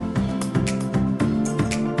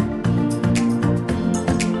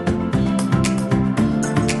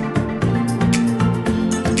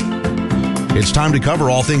It's time to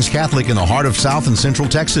cover all things Catholic in the heart of South and Central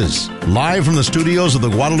Texas. Live from the studios of the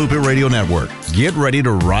Guadalupe Radio Network, get ready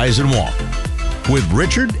to rise and walk with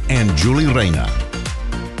Richard and Julie Reyna.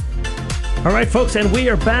 All right, folks, and we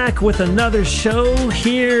are back with another show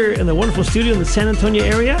here in the wonderful studio in the San Antonio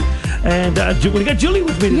area. And we got Julie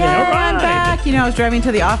with me today. Yeah, all right. I'm back. I was driving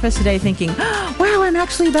to the office today thinking, wow, I'm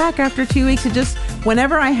actually back after 2 weeks. It just,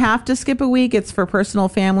 whenever I have to skip a week, it's for personal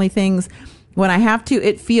family things. When I have to,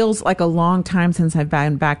 it feels like a long time since I've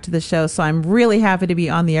been back to the show. So I'm really happy to be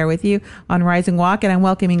on the air with you on Rise and Walk. And I'm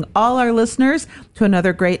welcoming all our listeners to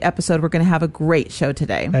another great episode. We're going to have a great show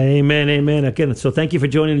today. Amen, amen. Again, so thank you for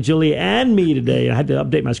joining Julie and me today. I had to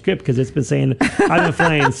update my script because it's been saying I've been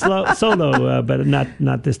flying solo, but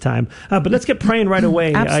not this time. But let's get praying right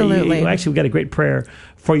away. Absolutely. Actually, we've got a great prayer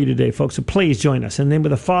for you today, folks. So please join us. In the name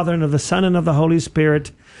of the Father, and of the Son, and of the Holy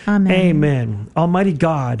Spirit. Amen. Amen. Almighty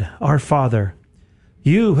God, our Father,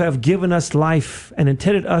 you have given us life and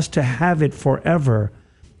intended us to have it forever.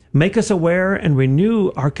 Make us aware and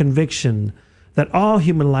renew our conviction that all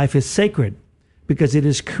human life is sacred because it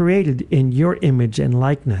is created in your image and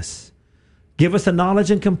likeness. Give us the knowledge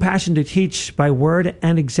and compassion to teach by word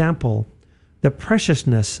and example the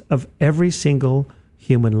preciousness of every single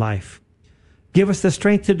human life. Give us the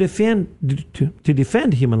strength to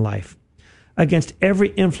defend human life against every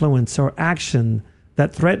influence or action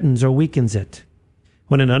that threatens or weakens it.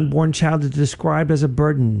 When an unborn child is described as a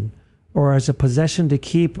burden or as a possession to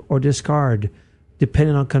keep or discard,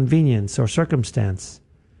 depending on convenience or circumstance,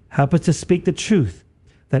 help us to speak the truth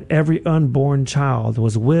that every unborn child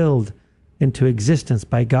was willed into existence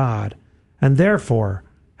by God and therefore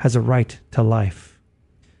has a right to life.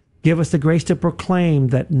 Give us the grace to proclaim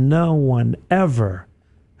that no one ever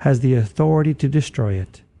has the authority to destroy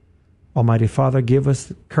it. Almighty Father, give us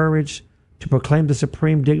the courage to proclaim the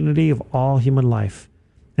supreme dignity of all human life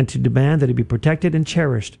and to demand that it be protected and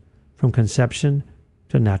cherished from conception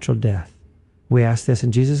to natural death. We ask this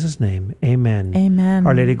in Jesus' name. Amen. Amen.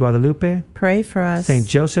 Our Lady Guadalupe, pray for us. Saint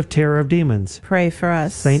Joseph, terror of demons, pray for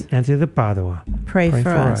us. Saint Anthony de Padua, pray for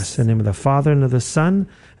us. In the name of the Father, and of the Son,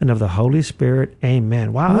 and of the Holy Spirit.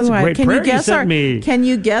 Amen. Wow, that's a great prayer you sent me. Can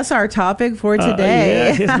you guess our topic for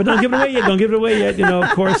today? Yes, but don't give it away yet. Don't give it away yet. Of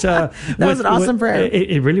course. That was an awesome prayer.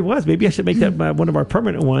 It really was. Maybe I should make that one of our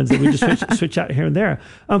permanent ones that we just switch out here and there.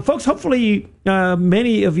 Folks, hopefully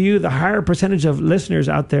many of you, the higher percentage of listeners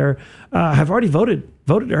out there, have already voted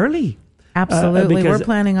early. Absolutely. We're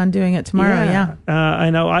planning on doing it tomorrow. Yeah. I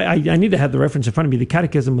know. I need to have the reference in front of me, the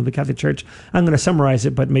Catechism of the Catholic Church. I'm going to summarize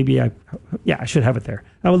it, but maybe I should have it there.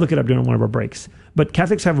 I will look it up during one of our breaks. But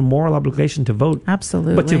Catholics have a moral obligation to vote.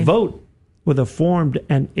 Absolutely. But to vote with a formed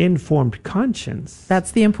and informed conscience.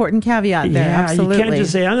 That's the important caveat there. Yeah, absolutely. You can't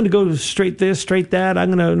just say, I'm going to go straight this, straight that.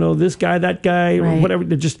 I'm going to know this guy, that guy, or whatever.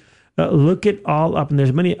 Just look it all up. And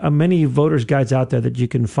there's many voters' guides out there that you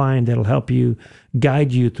can find that'll help you,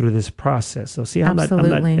 guide you through this process. So see, I'm not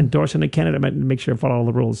endorsing a candidate. I might make sure I follow all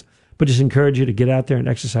the rules. But just encourage you to get out there and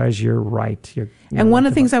exercise your right. And one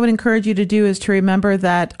of the things I would encourage you to do is to remember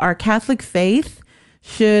that our Catholic faith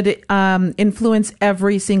should influence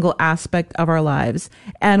every single aspect of our lives.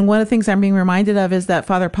 And one of the things I'm being reminded of is that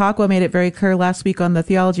Father Pacwa made it very clear last week on the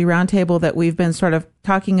Theology Roundtable that we've been sort of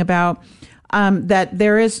talking about, that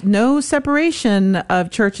there is no separation of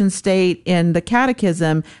church and state in the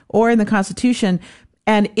Catechism or in the Constitution,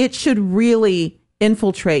 and it should really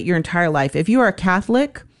infiltrate your entire life. If you are a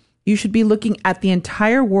Catholic, you should be looking at the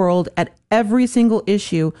entire world, at every single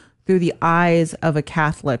issue through the eyes of a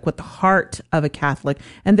Catholic, with the heart of a Catholic.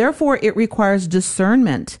 And therefore, it requires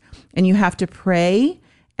discernment. And you have to pray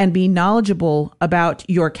and be knowledgeable about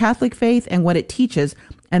your Catholic faith and what it teaches.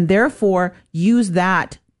 And therefore, use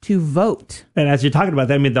that to vote. And as you're talking about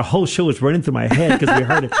that, I mean, the whole show is running through my head because we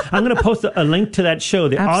heard it. I'm going to post a link to that show,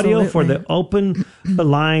 the audio for the open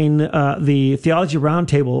line, the Theology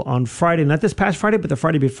Roundtable on Friday, not this past Friday, but the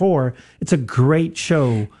Friday before. It's a great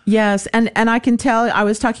show. Yes. And I can tell, I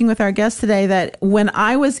was talking with our guest today that when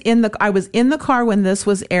I was in the car when this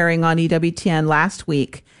was airing on EWTN last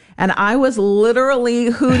week, and I was literally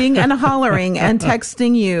hooting and hollering and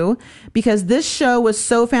texting you because this show was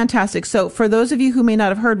so fantastic. So for those of you who may not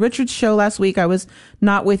have heard Richard's show last week, I was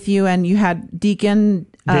not with you, and you had Deacon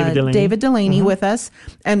David Delaney with us.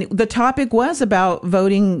 And the topic was about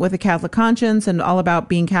voting with a Catholic conscience and all about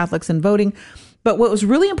being Catholics and voting. But what was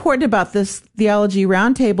really important about this Theology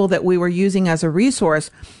Roundtable that we were using as a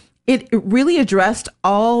resource, it really addressed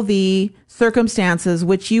all the circumstances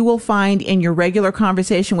which you will find in your regular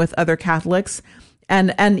conversation with other Catholics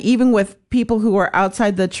and even with people who are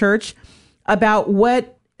outside the church about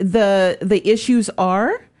what the issues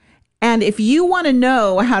are And if you want to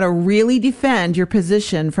know how to really defend your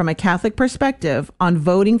position from a Catholic perspective on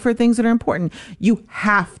voting for things that are important, you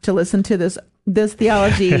have to listen to this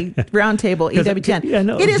theology roundtable, EWTN. Yeah,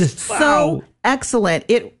 no, it is just, so excellent.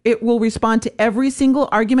 It will respond to every single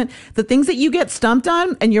argument. The things that you get stumped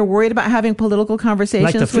on and you're worried about having political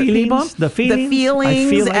conversations like with people. The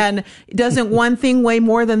feelings, and doesn't one thing weigh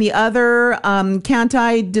more than the other? Can't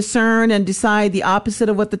I discern and decide the opposite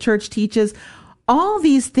of what the church teaches? All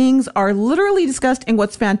these things are literally discussed. And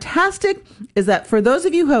what's fantastic is that for those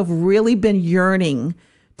of you who have really been yearning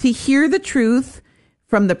to hear the truth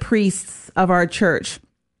from the priests of our church,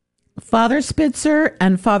 Father Spitzer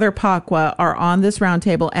and Father Pacwa are on this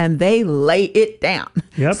roundtable and they lay it down.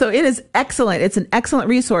 Yep. So it is excellent. It's an excellent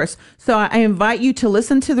resource. So I invite you to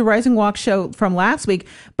listen to the Rise and Walk show from last week,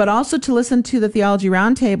 but also to listen to the Theology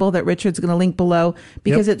Roundtable that Richard's going to link below,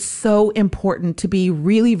 because it's so important to be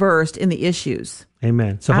really versed in the issues.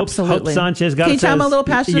 Amen. So Hope Sanchez got. Can you tell I'm a little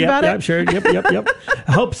passionate about it? Yeah, sure. Yep.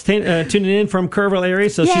 Hope's tuning in from Kerrville area,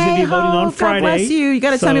 so she's going to be voting on Friday. God bless you. You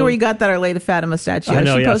got to tell me where you got that Our Lady of Fatima statue. I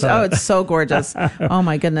know. It's so gorgeous. Oh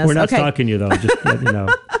my goodness. We're not stalking you though. Just let you know.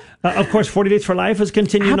 Of course, 40 Days for Life is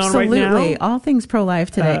continuing on right now. Absolutely. All things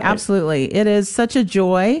pro-life today. Absolutely. It is such a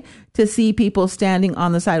joy to see people standing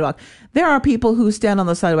on the sidewalk. There are people who stand on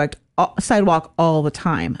the sidewalk all the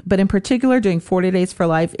time, but in particular during 40 Days for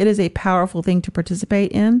Life, it is a powerful thing to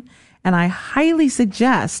participate in. And I highly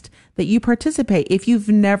suggest that you participate. If you've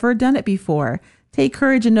never done it before, take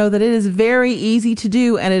courage and know that it is very easy to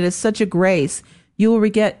do. And it is such a grace. You will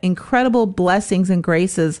get incredible blessings and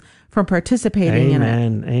graces from participating in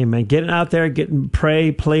it. Amen. Get out there,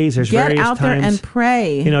 pray, please. There's various times. Get out there and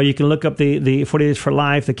pray. You know, you can look up the 40 Days for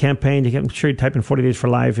Life, the campaign. I'm sure you type in 40 Days for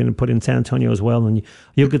Life and put in San Antonio as well, and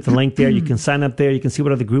you'll get the link there. You can sign up there. You can see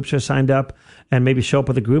what other groups are signed up and maybe show up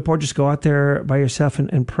with a group, or just go out there by yourself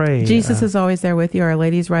and pray. Jesus is always there with you. Our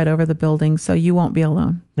Lady's right over the building, so you won't be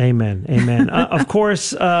alone. Amen. Of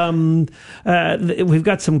course, we've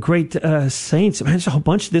got some great saints. Man, there's a whole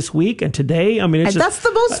bunch this week and today. I mean, that's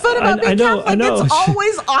the most fun about being Catholic. I know. It's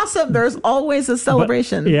always awesome. There's always a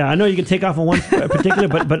celebration. But, I know you can take off on one particular,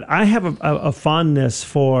 but I have a fondness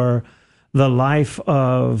for the life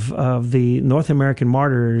of the North American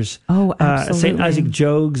martyrs. Oh, absolutely. St. Isaac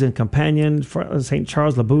Jogues and companion for St.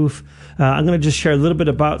 Charles LaBouffe. I'm going to just share a little bit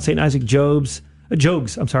about St. Isaac Jogues.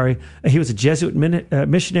 He was a Jesuit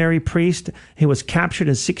missionary priest. He was captured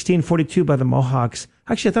in 1642 by the Mohawks.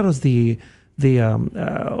 Actually, I thought it was the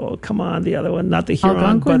other one, not the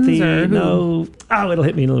Huron, but it'll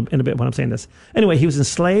hit me in a bit when I'm saying this. Anyway, he was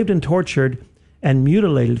enslaved and tortured and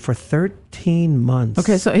mutilated for 13 months.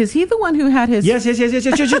 Okay, so is he the one who had his... Yes.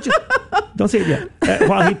 Don't say it yet.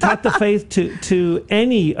 While he taught the faith to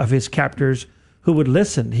any of his captors who would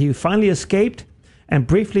listen. He finally escaped and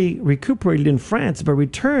briefly recuperated in France, but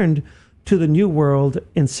returned to the New World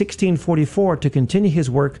in 1644 to continue his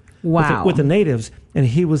work with the natives. And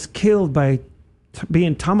he was killed by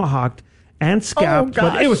being tomahawked and scalped. Oh,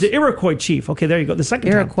 but it was the Iroquois chief. Okay, there you go. The second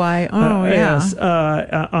Iroquois. time. Yes,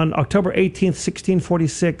 on October 18th,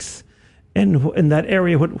 1646, in that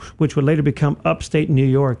area, which would later become upstate New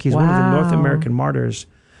York. He's one of the North American martyrs.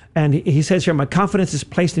 And he says here, my confidence is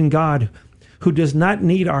placed in God, who does not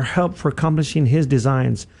need our help for accomplishing his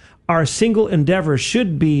designs. Our single endeavor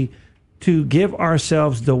should be to give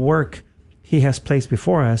ourselves the work he has placed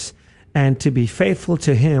before us and to be faithful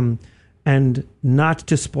to him and not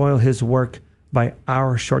to spoil his work by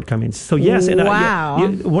our shortcoments. So yes, and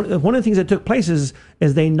one of the things that took place is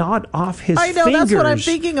they gnawed off his fingers. I know, that's what I'm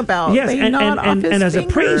thinking about. Yes, they gnawed off his and as a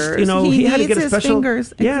priest, he had to get a special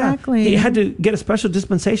fingers. Exactly. He had to get a special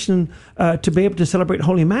dispensation to be able to celebrate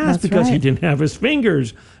Holy Mass because he didn't have his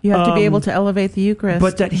fingers. You have to be able to elevate the Eucharist.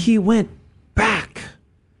 But that he went back.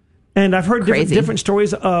 And I've heard different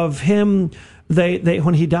stories of him. They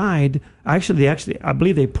when he died, actually, I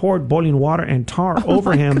believe they poured boiling water and tar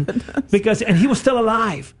over him and he was still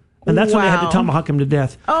alive. And that's why they had to tomahawk him to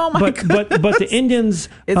death. Oh my God! But the Indians,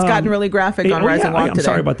 it's gotten really graphic on Rise and Walk today. I'm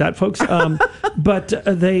sorry about that, folks. But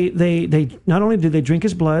they not only did they drink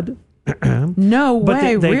his blood, no way, but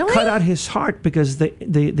they really cut out his heart because the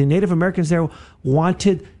Native Americans there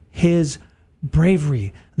wanted his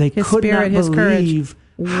bravery. They could not believe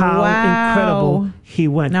how incredible he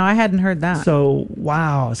went. No, I hadn't heard that. So,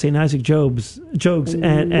 St. Isaac Jogues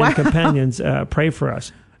and companions pray for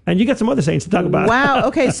us. And you got some other saints to talk about. Wow.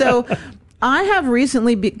 Okay, so I have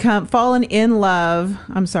recently fallen in love.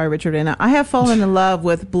 I'm sorry, Richard. And I have fallen in love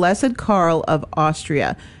with Blessed Karl of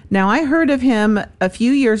Austria. Now, I heard of him a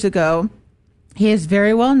few years ago He is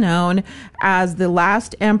very well known as the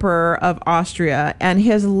last emperor of Austria, and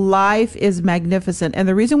his life is magnificent. And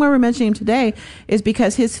the reason why we're mentioning him today is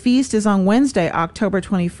because his feast is on Wednesday, October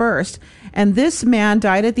 21st. And this man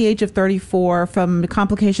died at the age of 34 from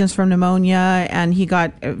complications from pneumonia, and he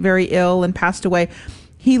got very ill and passed away.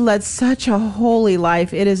 He led such a holy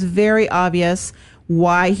life. It is very obvious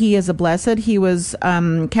why he is a blessed. He was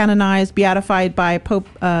canonized, beatified by Pope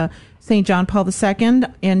St. John Paul II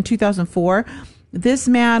in 2004. This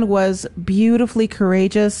man was beautifully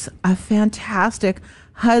courageous, a fantastic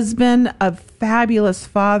husband, a fabulous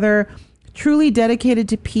father, truly dedicated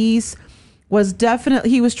to peace.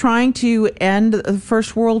 He was trying to end the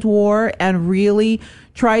First World War and really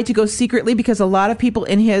tried to go secretly because a lot of people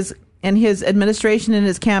in his administration and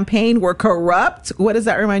his campaign were corrupt. What does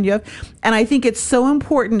that remind you of? And I think it's so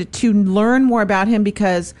important to learn more about him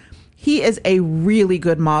because he is a really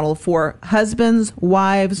good model for husbands,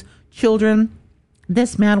 wives, children.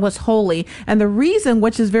 This man was holy. And the reason,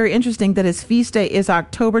 which is very interesting, that his feast day is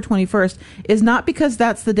October 21st is not because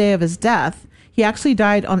that's the day of his death. He actually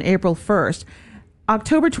died on April 1st.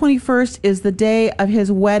 October 21st is the day of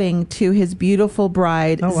his wedding to his beautiful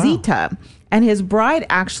bride, Zita. And his bride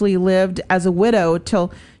actually lived as a widow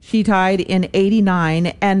till she died in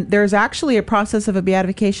 89. And there's actually a process of a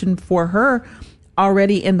beatification for her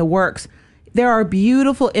already in the works. There are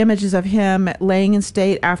beautiful images of him laying in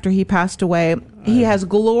state after he passed away. He has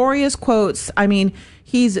glorious quotes. I mean,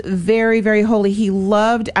 he's very, very holy. He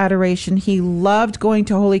loved adoration. He loved going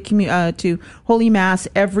to Holy Mass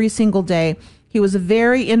every single day. He was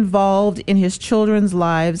very involved in his children's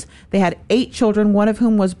lives. They had 8 children, one of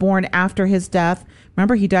whom was born after his death.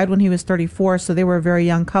 Remember, he died when he was 34, so they were a very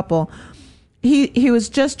young couple. He was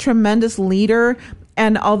just tremendous leader.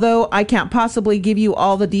 And although I can't possibly give you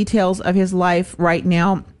all the details of his life right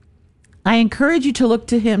now, I encourage you to look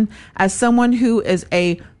to him as someone who is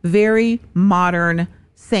a very modern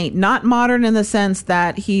saint. Not modern in the sense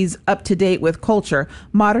that he's up to date with culture,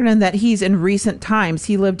 modern in that he's in recent times.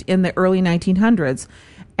 He lived in the early 1900s.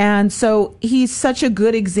 And so he's such a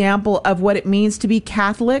good example of what it means to be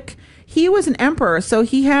Catholic. He was an emperor, so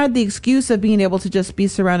he had the excuse of being able to just be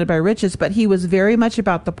surrounded by riches, but he was very much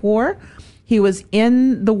about the poor. He was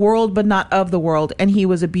in the world, but not of the world. And he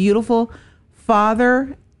was a beautiful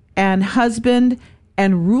father and husband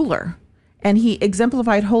and ruler. And he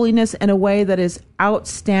exemplified holiness in a way that is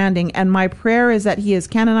outstanding. And my prayer is that he is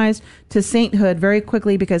canonized to sainthood very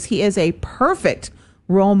quickly because he is a perfect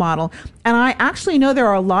role model. And I actually know there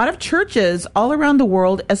are a lot of churches all around the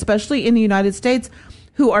world, especially in the United States,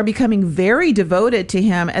 who are becoming very devoted to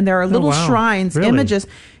him. And there are little shrines, images.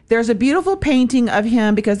 There's a beautiful painting of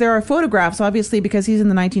him because there are photographs, obviously, because he's in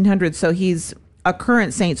the 1900s. So he's a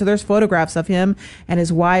current saint. So there's photographs of him and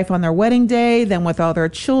his wife on their wedding day, then with all their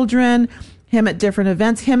children, him at different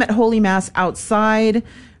events, him at Holy Mass outside,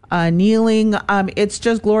 kneeling. It's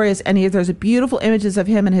just glorious. And there's beautiful images of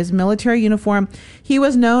him in his military uniform. He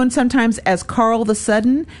was known sometimes as Karl the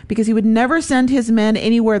Sudden because he would never send his men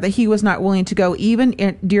anywhere that he was not willing to go, even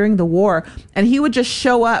during the war. And he would just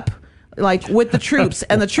show up like with the troops,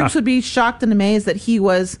 and the troops would be shocked and amazed that he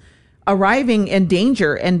was arriving in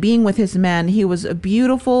danger and being with his men. He was a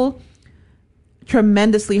beautiful,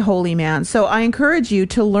 tremendously holy man. So I encourage you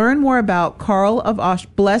to learn more about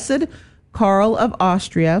Blessed Karl of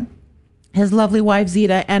Austria, his lovely wife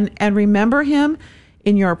Zita, and remember him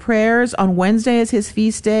in your prayers. On Wednesday is his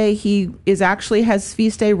feast day. He has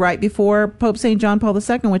feast day right before Pope St. John Paul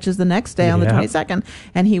II, which is the next day on the 22nd,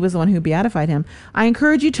 and he was the one who beatified him. I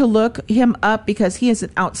encourage you to look him up because he is an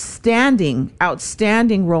outstanding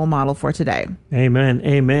role model for today. Amen.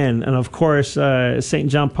 And of course, St.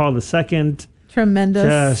 John Paul II.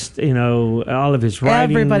 Tremendous. Just, all of his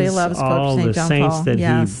writings. Everybody loves all Pope St. the John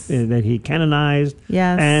saints Paul. that he canonized.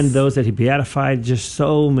 Yes. And those that he beatified. Just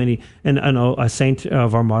so many. And a saint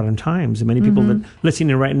of our modern times. Many people that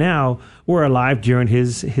listening right now were alive during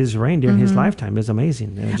his reign, during his lifetime. It's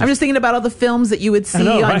amazing. I'm just thinking about all the films that you would see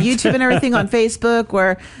on YouTube and everything, on Facebook,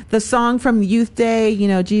 where the song from Youth Day,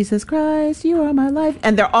 Jesus Christ, you are my life.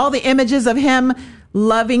 And they're all the images of him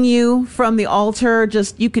loving you from the altar.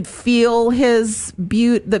 Just, you could feel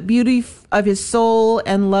the beauty of his soul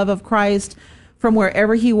and love of Christ from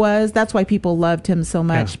wherever he was. That's why people loved him so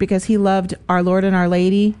much, because he loved our Lord and our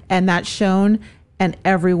Lady, and that shone, and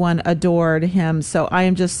everyone adored him. So I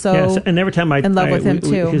am just so and every time in love with him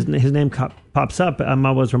too. His name pops up, I'm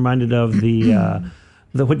always reminded of the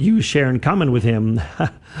what you share in common with him,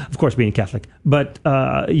 of course, being Catholic, but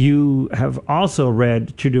you have also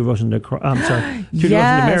read True Devotion to Devotion to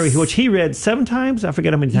Mary, which he read 7 times. I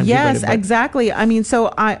forget how many times. Yes, he read it, exactly. I mean,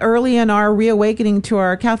 so early in our reawakening to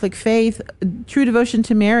our Catholic faith, True Devotion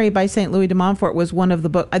to Mary by St. Louis de Montfort was one of the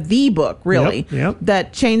book really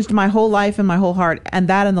that changed my whole life and my whole heart, and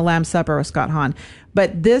that and the Lamb's Supper of Scott Hahn.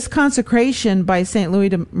 But this consecration by St. Louis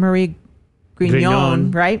de Marie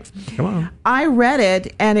Grignon, right? Come on. I read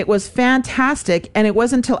it and it was fantastic. And it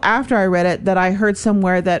wasn't until after I read it that I heard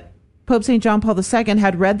somewhere that Pope St. John Paul II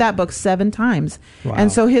had read that book 7 times. Wow.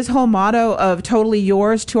 And so his whole motto of totally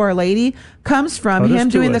yours to Our Lady comes from him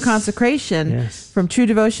doing the consecration from True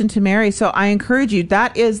Devotion to Mary. So I encourage you,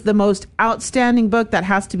 that is the most outstanding book. That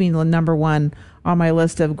has to be the number 1 on my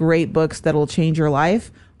list of great books that will change your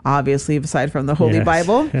life. Obviously, aside from the Holy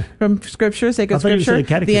Bible, from Scripture, sacred Scripture,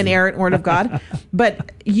 the inerrant Word of God.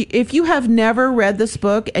 But if you have never read this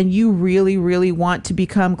book and you really, really want to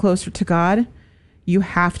become closer to God, you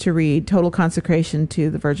have to read Total Consecration to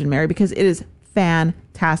the Virgin Mary, because it is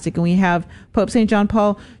fantastic. And we have Pope St. John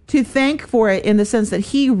Paul to thank for it, in the sense that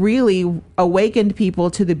he really awakened people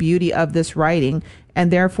to the beauty of this writing, and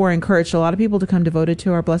therefore encouraged a lot of people to come devoted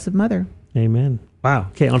to our Blessed Mother. Amen. Wow.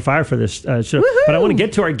 Okay, on fire for this show. But I want to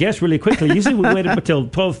get to our guest really quickly. Usually we wait until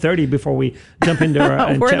 12:30 before we jump into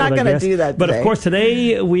our We're not going to do that today. But of course,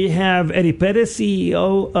 today we have Eddie Perez,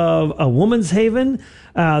 CEO of A Woman's Haven.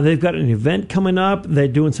 They've got an event coming up. They're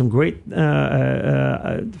doing some great,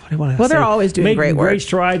 they're always doing great work. Great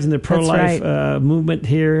strides in the pro-life movement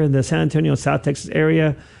here in the San Antonio, South Texas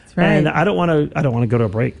area. Right. And I don't want to go to a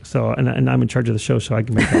break. So, and I'm in charge of the show, so I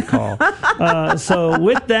can make that call. So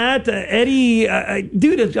with that, Eddie,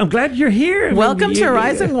 dude, I'm glad you're here. Welcome to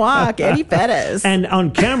Rise and Walk, Eddie Perez. And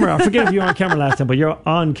on camera, I forget if you were on camera last time, but you're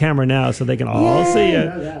on camera now, so they can all see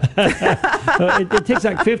you. It takes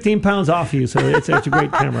like 15 pounds off you, so it's a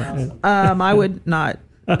great camera. I would not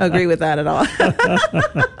agree with that at all.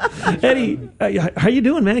 Eddie, how you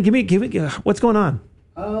doing, man? Give me, what's going on?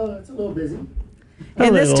 It's a little busy.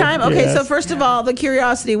 And this time, so first of all, the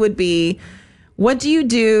curiosity would be, what do you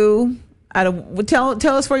do?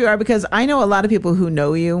 Tell us where you are, because I know a lot of people who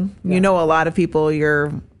know you. Yeah. You know a lot of people.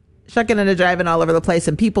 You're shucking and driving all over the place,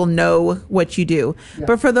 and people know what you do. Yeah.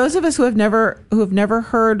 But for those of us who have never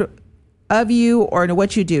heard of you or know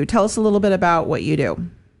what you do, tell us a little bit about what you do.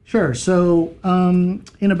 Sure. So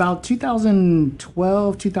in about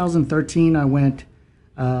 2012, 2013, I went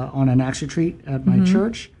on an Acts retreat at my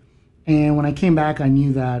church. And when I came back, I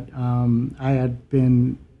knew that I had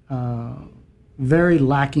been very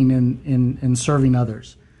lacking in serving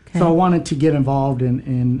others. Okay. So I wanted to get involved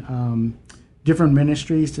in different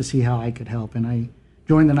ministries to see how I could help. And I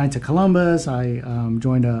joined the Knights of Columbus. I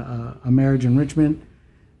joined a marriage enrichment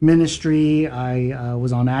ministry. I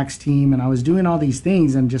was on Acts team, and I was doing all these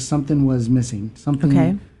things, and just something was missing.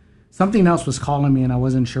 Something else was calling me, and I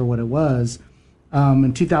wasn't sure what it was.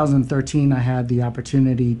 In 2013, I had the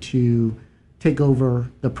opportunity to take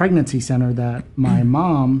over the pregnancy center that my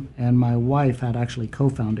mom and my wife had actually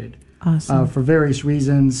co-founded. Awesome. For various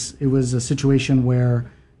reasons, it was a situation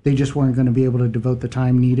where they just weren't going to be able to devote the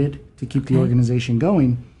time needed to keep the organization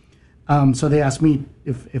going. So they asked me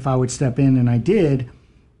if I would step in, and I did.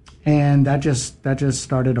 And that just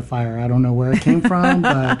started a fire. I don't know where it came from,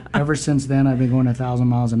 but ever since then, I've been going 1,000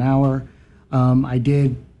 miles an hour.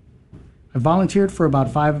 I volunteered for about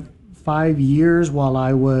five years while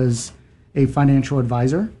I was a financial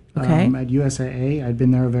advisor at USAA. I'd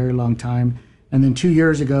been there a very long time. And then 2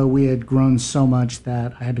 years ago, we had grown so much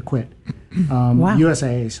that I had to quit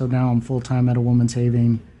USAA. So now I'm full-time at A Woman's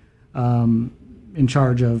Haven, in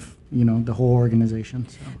charge of the whole organization.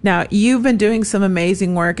 So. Now, you've been doing some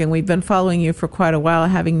amazing work, and we've been following you for quite a while,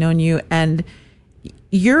 having known you. And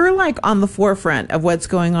you're like on the forefront of what's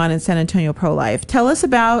going on in San Antonio pro-life. Tell us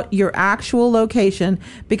about your actual location,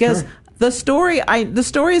 because the story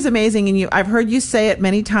is amazing, and I've heard you say it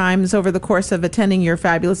many times over the course of attending your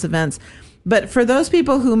fabulous events. But for those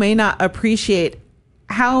people who may not appreciate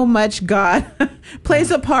how much God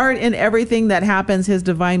plays a part in everything that happens, His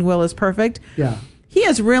divine will is perfect. Yeah. He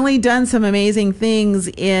has really done some amazing things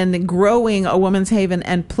in growing A Woman's Haven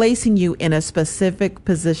and placing you in a specific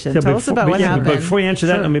position. Tell us about what happened. But before you answer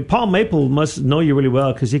that, I mean, Paul Maple must know you really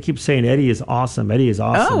well, because he keeps saying Eddie is awesome. Eddie is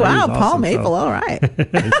awesome. Oh, wow. Paul Maple. All right.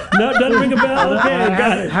 No, doesn't ring a bell. Okay,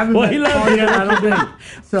 got it. Well, he loves you. I don't think.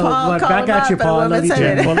 So, Paul, back at you, Paul. I love you,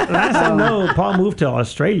 Jim. Well, last I know, Paul moved to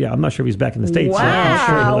Australia. I'm not sure if he's back in the States.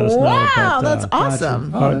 Wow. So Wow. That's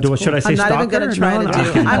awesome. Should I say I'm not even going to try to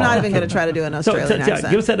do. I'm not even going to try to do an Australian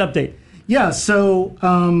accent. Give us that update. Yeah, so,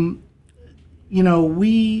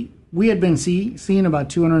 we had been seeing about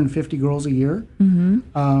 250 girls a year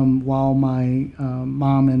while my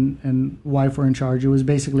mom and wife were in charge. It was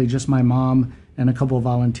basically just my mom and a couple of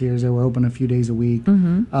volunteers that were open a few days a week.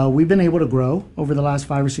 We've been able to grow over the last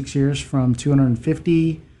 5 or 6 years from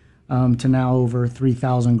 250 to now over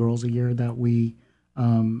 3,000 girls a year that we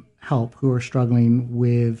help who are struggling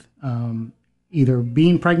with either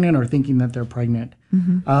being pregnant or thinking that they're pregnant.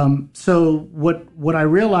 So what I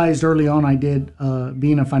realized early on, I did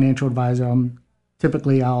being a financial advisor.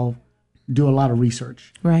 Typically I'll do a lot of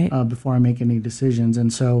research before I make any decisions,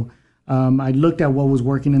 and so I looked at what was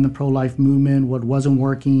working in the pro-life movement, what wasn't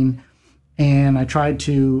working, and I tried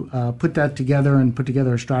to put that together and put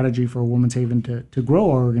together a strategy for Women's Haven to grow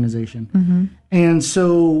our organization. And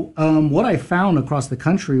so what I found across the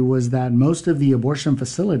country was that most of the abortion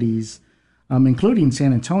facilities, including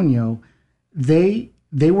San Antonio, they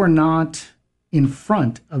were not in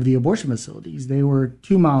front of the abortion facilities. They were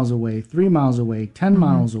 2 miles away, 3 miles away, 10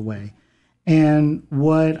 miles away. And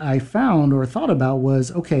what I found or thought about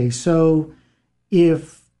was, okay, so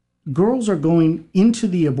if girls are going into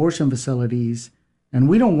the abortion facilities and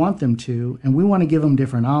we don't want them to, and we want to give them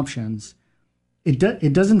different options, it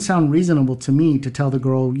doesn't sound reasonable to me to tell the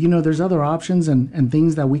girl, there's other options and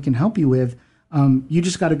things that we can help you with. You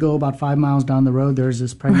just got to go about 5 miles down the road. There's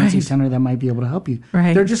this pregnancy center that might be able to help you.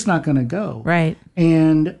 They're just not going to go.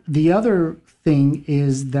 And the other thing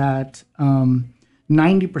is that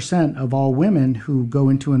 90% of all women who go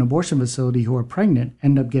into an abortion facility who are pregnant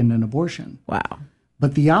end up getting an abortion. Wow.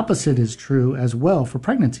 But the opposite is true as well for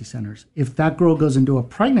pregnancy centers. If that girl goes into a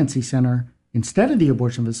pregnancy center instead of the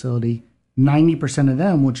abortion facility, 90% of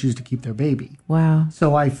them will choose to keep their baby. Wow.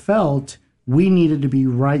 So I felt we needed to be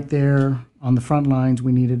right there on the front lines.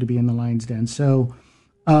 We needed to be in the lion's den. So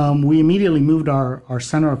we immediately moved our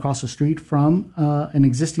center across the street from an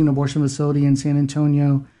existing abortion facility in San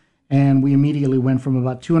Antonio. And we immediately went from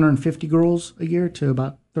about 250 girls a year to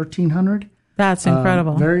about 1,300. That's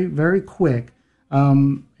incredible. Very, very quick.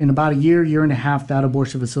 In about a year and a half, that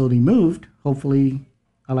abortion facility moved. Hopefully,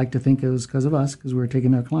 I like to think it was because of us, because we were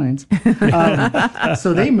taking their clients.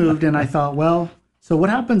 So they moved, and I thought, well, so what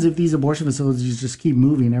happens if these abortion facilities just keep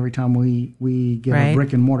moving every time we get a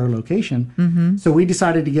brick and mortar location? So we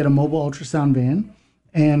decided to get a mobile ultrasound van.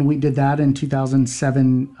 And we did that in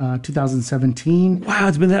 2017. Wow,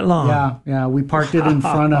 it's been that long. Yeah. We parked it in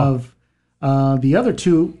front of the other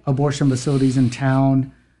 2 abortion facilities in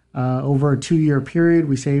town. Over a 2-year period,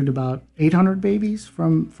 we saved about 800 babies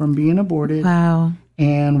from being aborted. Wow.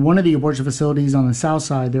 And one of the abortion facilities on the south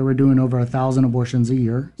side, they were doing over 1,000 abortions a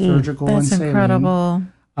year, surgical and saline. That's incredible.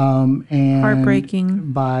 And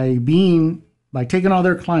heartbreaking. By taking all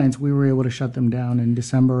their clients, we were able to shut them down in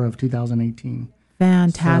December of 2018.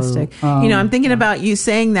 Fantastic. So, I'm thinking about you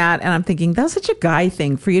saying that, and I'm thinking that's such a guy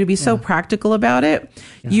thing for you to be so practical about it.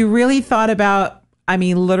 You really thought about,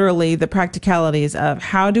 literally the practicalities of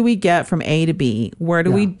how do we get from A to B? Where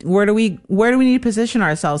do we need to position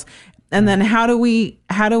ourselves? And then how do we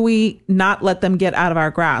not let them get out of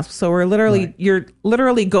our grasp? So we're literally, you're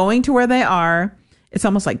literally going to where they are. It's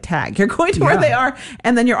almost like tag. You're going to where they are,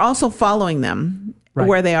 and then you're also following them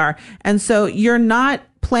where they are. And so you're not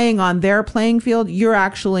playing on their playing field. You're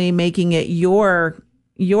actually making it your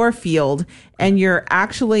field, and you're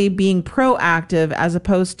actually being proactive as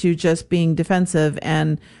opposed to just being defensive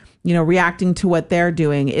and reacting to what they're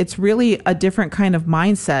doing. It's really a different kind of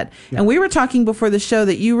mindset. And we were talking before the show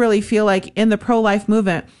that you really feel like in the pro-life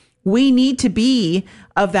movement, we need to be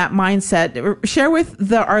of that mindset. Share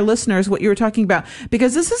with our listeners what you were talking about,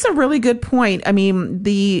 because this is a really good point.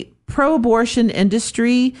 The pro-abortion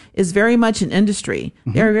industry is very much an industry.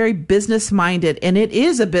 They're very business minded, and it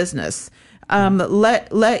is a business.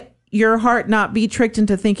 Let your heart not be tricked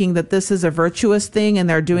into thinking that this is a virtuous thing and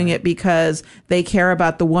they're doing it because they care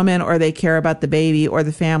about the woman or they care about the baby or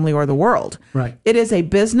the family or the world. It is a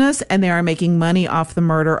business, and they are making money off the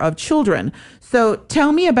murder of children. So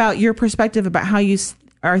tell me about your perspective about how you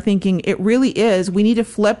are thinking it really is. We need to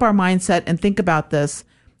flip our mindset and think about this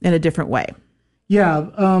in a different way. Yeah.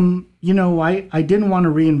 I didn't want to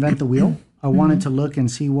reinvent the wheel. I wanted to look and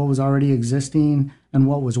see what was already existing and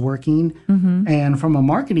what was working. And from a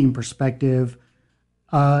marketing perspective,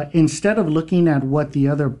 instead of looking at what the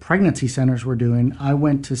other pregnancy centers were doing, I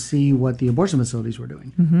went to see what the abortion facilities were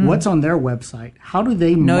doing. What's on their website? How do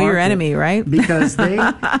they know your enemy, right? Because they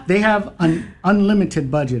have an unlimited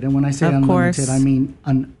budget. And when I say unlimited, I mean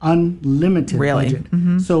an unlimited budget.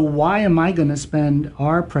 So why am I going to spend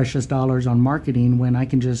our precious dollars on marketing when I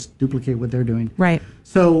can just duplicate what they're doing?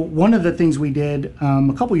 So one of the things we did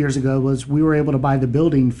a couple years ago was we were able to buy the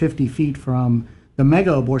building 50 feet from the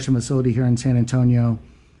mega abortion facility here in San Antonio.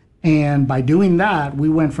 And by doing that, we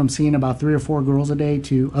went from seeing about 3 or 4 girls a day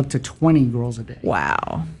to up to 20 girls a day.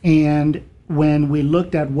 Wow. And when we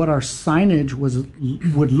looked at what our signage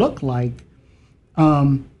would look like,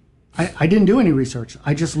 I didn't do any research.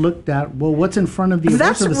 I just looked at, well, what's in front of the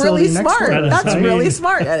That's abortion really facility next smart. to it. That's really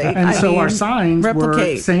smart, Eddie. And so our signs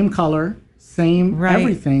replicate. were same color, same Right.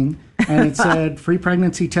 everything, and it said free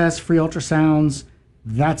pregnancy tests, free ultrasounds.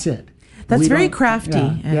 That's it. That's We very don't- crafty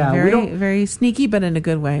and we very, don't- very sneaky, but in a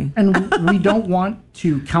good way. and we don't want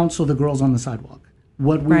to counsel the girls on the sidewalk.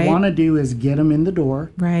 What we Right. want to do is get them in the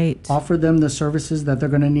door, Right. offer them the services that they're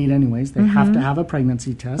going to need anyways. They have to have a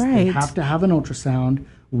pregnancy test. They Right. have to have an ultrasound.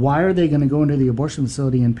 Why are they going to go into the abortion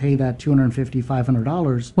facility and pay that $250,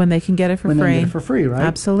 $500 When they can get it for when free. they get it for free, right?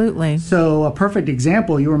 Absolutely. So a perfect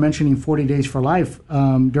example, you were mentioning 40 Days for Life.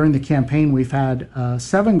 During the campaign, we've had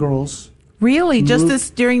 7 girls. Really? Just Move- this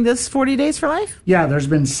during this 40 Days for Life? Yeah, there's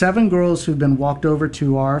been 7 girls who've been walked over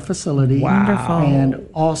to our facility. Wonderful. And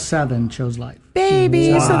all 7 chose life.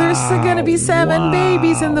 Babies. So there's going to be 7 Wow.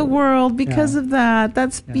 babies in the world because of that.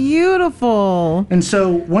 That's beautiful. And so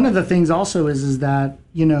one of the things also is that,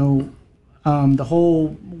 you know, the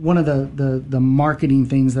whole, one of the marketing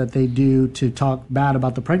things that they do to talk bad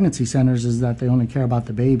about the pregnancy centers is that they only care about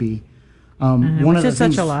the baby. One Which of the is such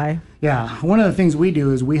things, a lie. Yeah, one of the things we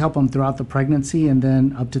do is we help them throughout the pregnancy and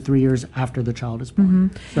then up to 3 years after the child is born.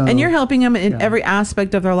 So, And you're helping them in yeah. every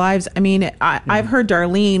aspect of their lives. I mean, I've heard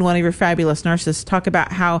Darlene, one of your fabulous nurses, talk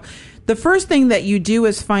about how the first thing that you do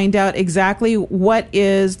is find out exactly what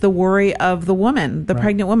is the worry of the woman, the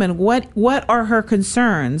pregnant woman. What are her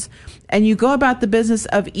concerns? And you go about the business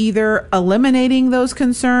of either eliminating those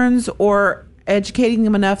concerns or educating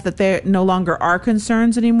them enough that they no longer are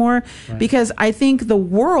concerns anymore. Because I think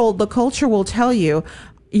the culture will tell you,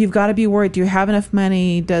 you've got to be worried. Do you have enough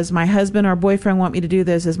money? Does my husband or boyfriend want me to do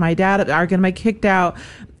this? Is my dad are going to be kicked out?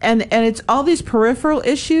 And it's all these peripheral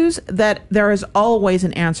issues that there is always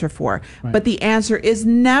an answer for. But the answer is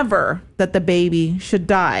never that the baby should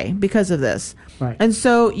die because of this. Right. And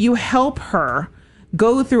so you help her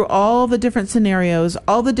go through all the different scenarios,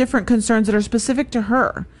 all the different concerns that are specific to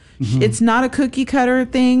her. It's not a cookie cutter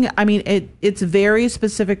thing. I mean, it's very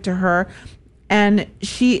specific to her. And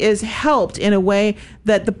she is helped in a way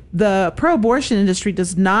that the pro-abortion industry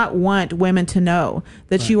does not want women to know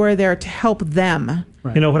that you are there to help them.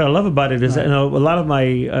 Right. You know, what I love about it is, you know, a lot of my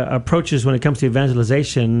approaches when it comes to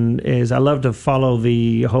evangelization is I love to follow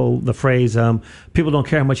the phrase, people don't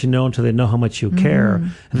care how much you know until they know how much you care.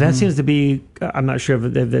 And that seems to be, I'm not sure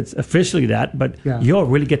if it's officially that, but you'll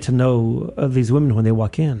really get to know these women when they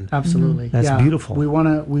walk in. Absolutely. That's beautiful.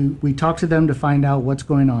 We talk to them to find out what's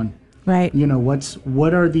going on. Right. You know,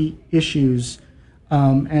 what are the issues?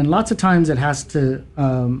 And lots of times it has to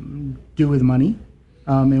do with money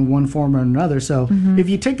in one form or another. So if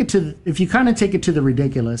you kind of take it to the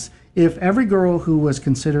ridiculous, if every girl who was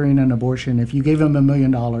considering an abortion, if you gave them $1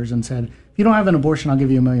 million and said, if you don't have an abortion, I'll give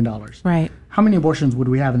you $1 million. Right. How many abortions would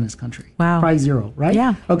we have in this country? Wow. Probably 0, right?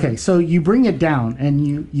 Yeah. Okay, so you bring it down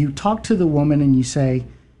and you talk to the woman and you say,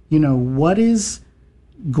 you know, what is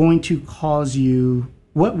going to cause you,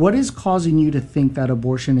 what is causing you to think that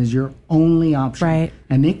abortion is your only option? Right.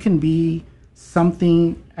 And it can be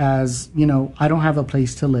something as, you know, I don't have a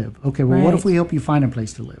place to live. Okay, well, what if Right. we help you find a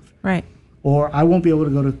place to live? Right. Or I won't be able to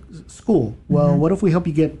go to school. Well, what if we help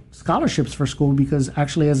you get scholarships for school because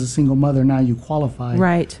actually as a single mother now you qualify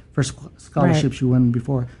Right. for scholarships you wouldn't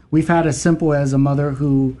before. We've had as simple as a mother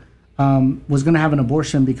who was going to have an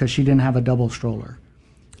abortion because she didn't have a double stroller.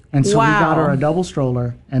 And so we got her a double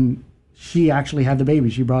stroller and she actually had the baby.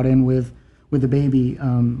 She brought in with the baby,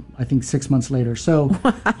 I think 6 months later. So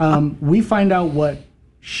we find out what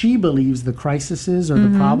she believes the crisis is or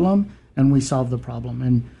the problem, and we solve the problem.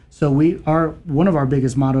 And so one of our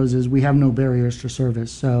biggest mottos is we have no barriers to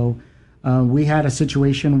service. So we had a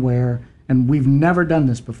situation where, and we've never done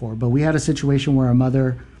this before, but we had a situation where a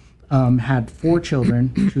mother had 4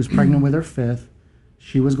 children. She was pregnant with her 5th.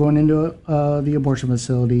 She was going into the abortion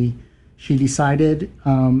facility. She decided,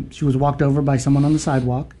 she was walked over by someone on the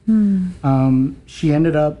sidewalk. She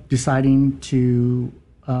ended up deciding to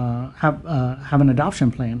have an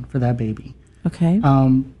adoption plan for that baby. Okay.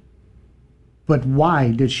 But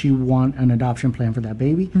why did she want an adoption plan for that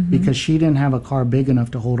baby? Because she didn't have a car big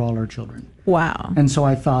enough to hold all her children. Wow. And so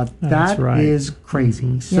I thought, That's that right. is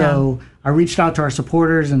crazy. So I reached out to our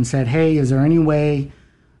supporters and said, hey, is there any way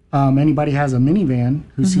anybody has a minivan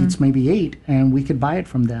who seats maybe 8 and we could buy it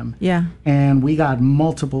from them? Yeah. And we got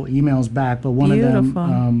multiple emails back, but one of Beautiful.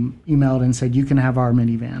 them emailed and said, you can have our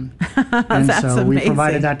minivan. And That's so we amazing.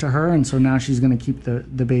 provided that to her, and so now she's going to keep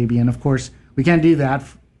the baby. And of course, we can't do that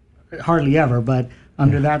hardly ever, but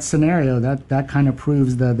under that scenario, that kind of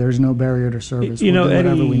proves that there's no barrier to service. You know, we'll do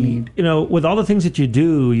whatever Eddie, we need. you know, with all the things that you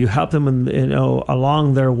do, you help them,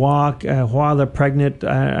 along their walk while they're pregnant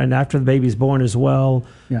and after the baby's born as well.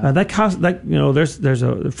 Yeah. That costs,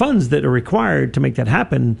 there's funds that are required to make that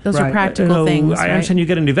happen. Those are Right. practical things. I right? understand you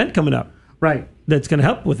get an event coming up Right. that's going to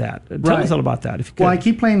help with that. Tell Right. us all about that, if you could. Well, I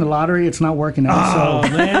keep playing the lottery. It's not working out. Oh,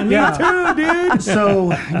 man, me Yeah. too, dude.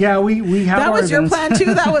 So yeah, we have That our was your events. plan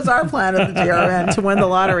too. That was our plan at the GRN to win the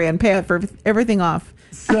lottery and pay for everything off.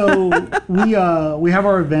 So we have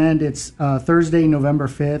our event. It's Thursday, November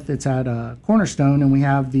 5th. It's at Cornerstone, and we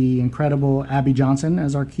have the incredible Abby Johnson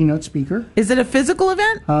as our keynote speaker. Is it a physical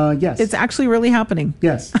event? Yes. It's actually really happening.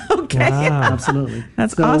 Yes. Okay. Wow. Absolutely.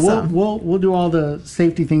 That's so awesome. We'll do all the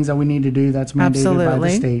safety things that we need to do. That's mandated by Absolutely.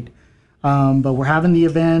 the state. But we're having the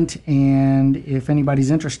event, and if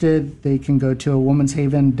anybody's interested, they can go to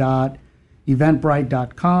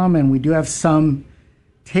womanshaven.eventbrite.com, and we do have some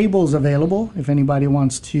tables available if anybody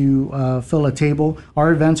wants to fill a table.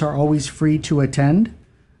 Our events are always free to attend.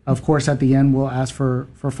 Of course, at the end, we'll ask for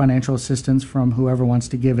financial assistance from whoever wants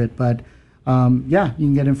to give it. But you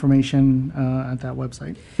can get information at that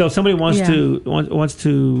website. So if somebody wants Yeah.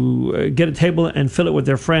 to get a table and fill it with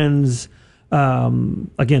their friends,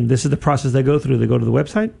 again, this is the process they go through. They go to the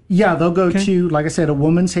website. Yeah, they'll go Okay. to, like I said, a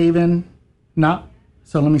Woman's Haven,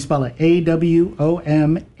 so let me spell it,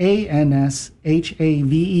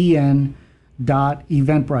 AWOMANSHAVEN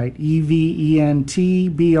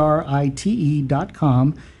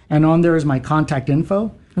 .eventbrite.com, and on there is my contact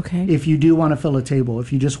info. Okay. If you do want to fill a table,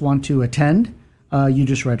 if you just want to attend, you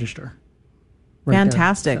just register. Right there.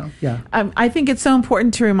 Fantastic. So, yeah. I think it's so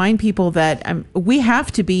important to remind people that we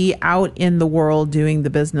have to be out in the world doing the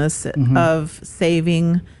business of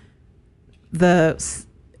saving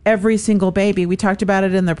every single baby. We talked about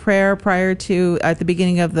it in the prayer prior to at the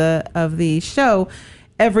beginning of the show.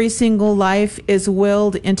 Every single life is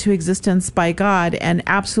willed into existence by God, and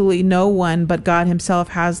absolutely no one but God himself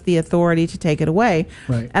has the authority to take it away.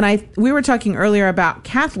 Right. And we were talking earlier about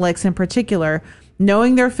Catholics in particular,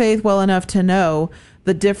 knowing their faith well enough to know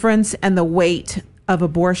the difference and the weight of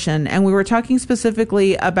abortion. And we were talking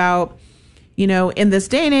specifically about, in this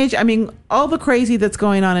day and age, all the crazy that's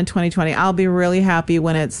going on in 2020, I'll be really happy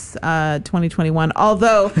when it's 2021.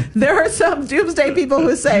 Although there are some doomsday people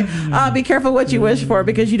who say, be careful what you wish for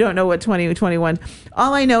because you don't know what 2021.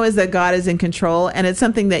 All I know is that God is in control, and it's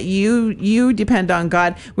something that you depend on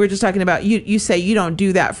God. We were just talking about, you say you don't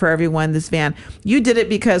do that for everyone, this van. You did it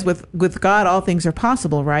because with God, all things are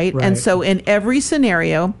possible, right? Right. And so in every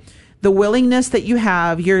scenario, the willingness that you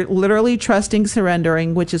have, you're literally trusting,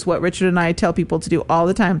 surrendering, which is what Richard and I tell people to do all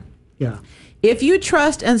the time. Yeah. If you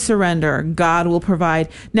trust and surrender, God will provide.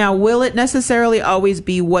 Now, will it necessarily always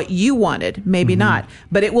be what you wanted? Maybe not,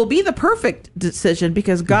 but it will be the perfect decision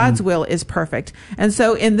because God's will is perfect. And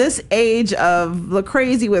so in this age of the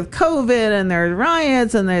crazy with COVID and there's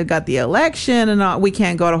riots and they've got the election and all, we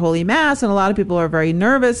can't go to Holy Mass and a lot of people are very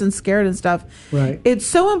nervous and scared and stuff. Right. It's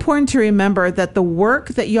so important to remember that the work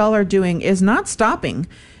that y'all are doing is not stopping.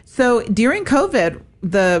 So during COVID,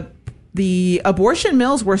 the abortion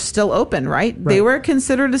mills were still open, right? They were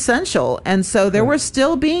considered essential. And so there were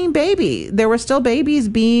still babies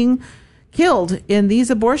being killed in these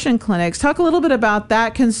abortion clinics. Talk a little bit about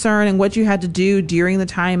that concern and what you had to do during the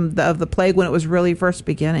time of the plague when it was really first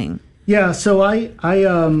beginning. Yeah, so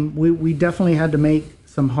we definitely had to make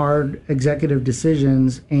some hard executive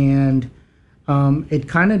decisions, and it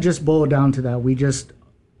kind of just boiled down to that. We just,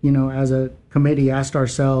 as a committee, asked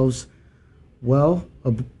ourselves, well,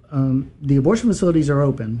 the abortion facilities are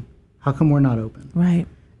open. How come we're not open? Right.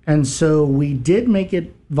 And so we did make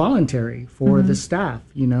it voluntary for the staff.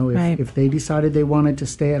 If they decided they wanted to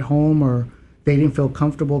stay at home or they didn't feel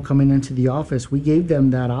comfortable coming into the office, we gave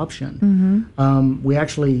them that option. We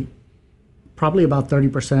actually, probably about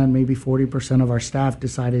 30%, maybe 40% of our staff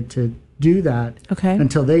decided to do that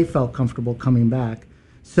until they felt comfortable coming back.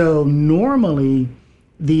 So normally,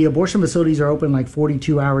 the abortion facilities are open like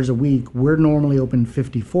 42 hours a week. We're normally open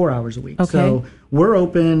 54 hours a week. Okay. So we're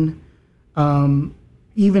open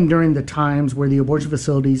even during the times where the abortion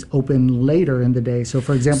facilities open later in the day. So,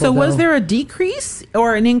 for example, So was there a decrease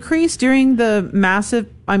or an increase during the massive,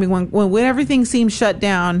 when everything seemed shut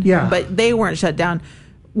down, but they weren't shut down?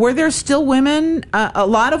 Were there still women? A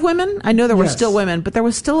lot of women. I know there were still women, but there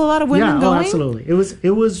was still a lot of women going. Yeah, absolutely. It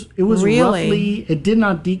was Really? roughly. It did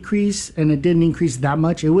not decrease, and it didn't increase that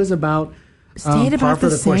much. It was about Stayed about par for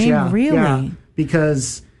the course. same, Yeah, really? yeah.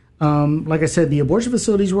 Because, like I said, the abortion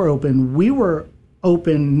facilities were open. We were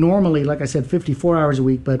open normally, like I said, 54 hours a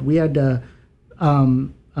week, but we had to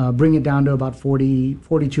bring it down to about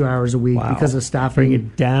 42 hours a week Wow. because of staffing. Bring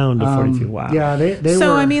it down to 42. Wow. Yeah, they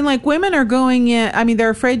So, were. I mean, like women are going in, I mean, they're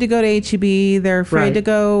afraid to go to HEB. They're afraid Right. to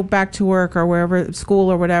go back to work or wherever,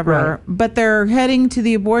 school or whatever. Right. But they're heading to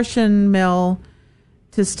the abortion mill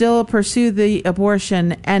to still pursue the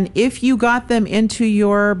abortion. And if you got them into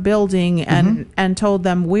your building and told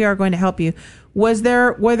them, we are going to help you, were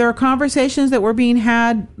there conversations that were being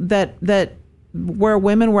had that where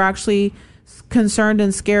women were actually concerned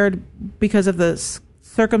and scared because of the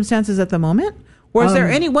circumstances at the moment? Or is there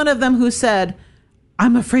any one of them who said,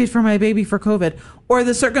 I'm afraid for my baby for COVID? Or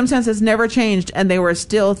the circumstances never changed and they were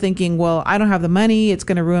still thinking, well, I don't have the money, it's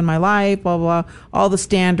going to ruin my life, blah, blah, blah, all the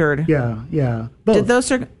standard. Yeah. Both. Did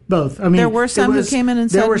those Both. I mean, There were some who came in and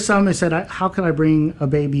there said- were some who said, "How can I bring a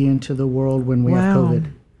baby into the world when we have Wow. COVID?"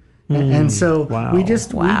 And so Wow. we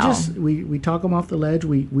talk them off the ledge.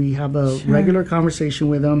 We have a regular conversation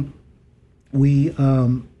with them. We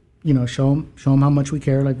show them how much we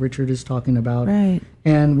care, like Richard is talking about. Right.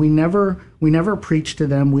 And we never preach to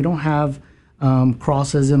them. We don't have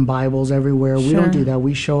crosses and Bibles everywhere. We Sure. don't do that.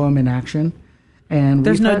 We show them in action. And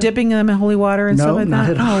There's we've no had- dipping them in holy water and No, stuff like not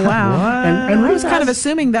that? at all. Oh, wow. What? And I we've was kind of had-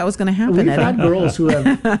 assuming that was going to happen. We've Eddie. had girls who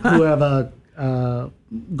have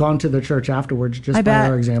gone to the church afterwards just I by bet.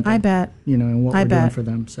 our example. I bet. And what I we're doing bet. for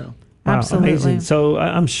them. So Wow, Absolutely. amazing. So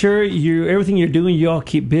I'm sure everything you're doing, you all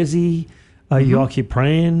keep busy. You all keep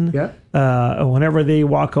praying. Yeah. Whenever they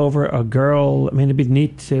walk over a girl, I mean, it'd be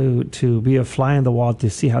neat to be a fly on the wall to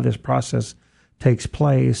see how this process takes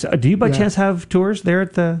place. Do you by Yeah. chance have tours there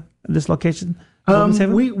at this location? Women's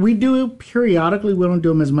Haven? we do periodically. We don't do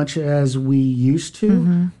them as much as we used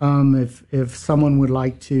to. If someone would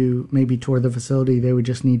like to maybe tour the facility, they would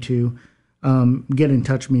just need to get in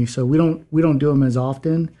touch with me. So we don't do them as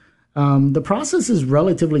often. The process is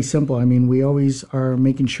relatively simple. I mean, we always are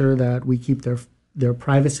making sure that we keep their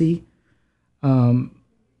privacy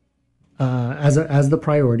as the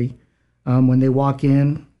priority. When they walk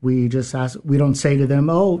in, we just ask. We don't say to them,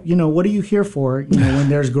 "Oh, what are you here for?" When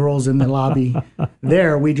there's girls in the lobby,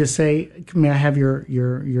 there we just say, "May I have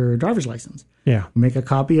your driver's license?" Yeah. We make a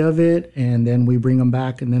copy of it, and then we bring them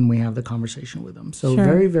back, and then we have the conversation with them. So Sure.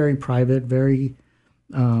 very, very private, very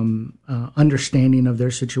understanding of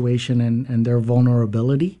their situation and their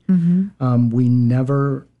vulnerability. We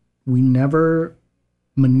never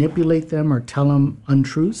manipulate them or tell them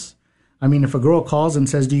untruths. I mean, if a girl calls and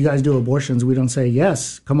says, "Do you guys do abortions?" we don't say,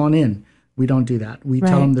 "Yes, come on in." We don't do that. We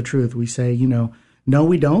tell Right. them the truth. We say, "No,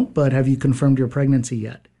 we don't, but have you confirmed your pregnancy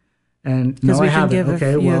yet?" And no, we I can haven't. give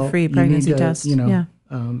Okay, you a well, free you pregnancy need to, test. Yeah.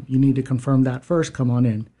 you need to confirm that first. Come on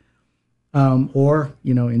in. Or,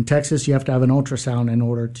 in Texas, you have to have an ultrasound in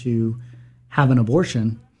order to have an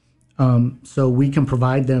abortion. So we can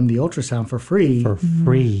provide them the ultrasound for free. For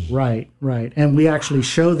free. Right. And we actually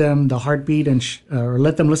show them the heartbeat or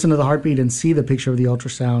let them listen to the heartbeat and see the picture of the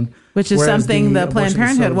ultrasound. Which is Whereas something the Planned abortion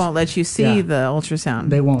Parenthood facilities- won't let you see Yeah. the ultrasound.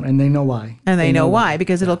 They won't, and they know why. and they know why,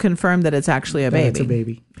 because it'll confirm that it's actually a That baby. It's a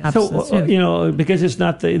baby. So, because it's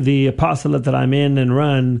not the apostolate that I'm in and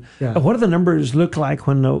run, Yeah. what do the numbers look like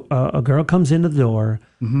when a girl comes in the door,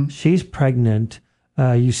 she's pregnant,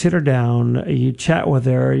 you sit her down, you chat with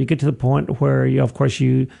her, you get to the point where, you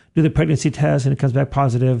do the pregnancy test and it comes back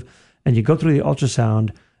positive, and you go through the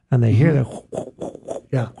ultrasound, and they hear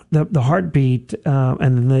Yeah. the heartbeat,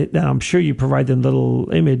 and then I'm sure you provide them a little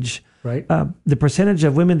image. Right. The percentage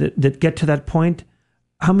of women that get to that point,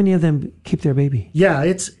 how many of them keep their baby? Yeah,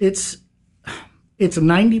 it's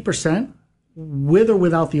 90% with or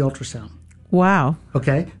without the ultrasound. Wow.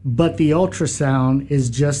 Okay, but the ultrasound is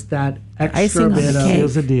just that extra Icing on bit the of cake.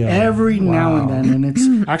 Seals the deal. every now and then, and it's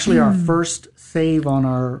actually our first save on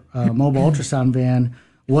our mobile ultrasound van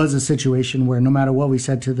was a situation where no matter what we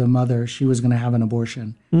said to the mother, she was going to have an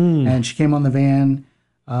abortion, and she came on the van.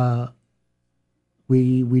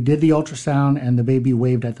 We did the ultrasound, and the baby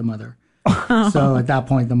waved at the mother. So at that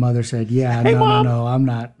point, the mother said, "Yeah, no, I'm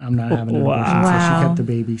not having an abortion." So Wow. she kept the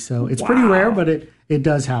baby. So it's pretty rare, but it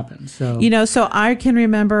does happen. So So I can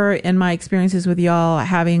remember in my experiences with y'all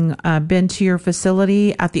having been to your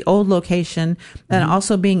facility at the old location and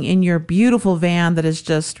also being in your beautiful van that is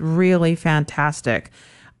just really fantastic,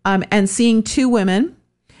 and seeing two women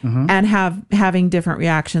and having different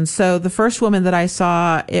reactions. So the first woman that I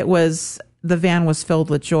saw, the van was filled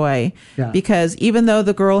with joy because even though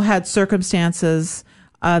the girl had circumstances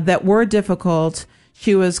that were difficult,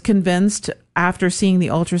 she was convinced after seeing the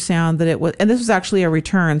ultrasound that it was, and this was actually a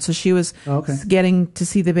return. So she was getting to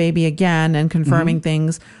see the baby again and confirming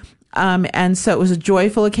things. And so it was a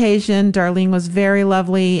joyful occasion. Darlene was very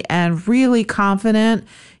lovely and really confident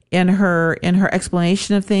in her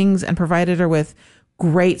explanation of things and provided her with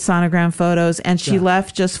great sonogram photos, and she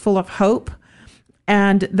left just full of hope.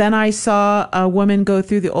 And then I saw a woman go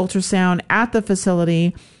through the ultrasound at the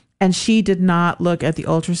facility, and she did not look at the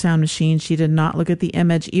ultrasound machine. She did not look at the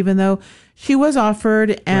image, even though she was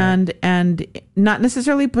offered and not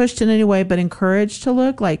necessarily pushed in any way, but encouraged to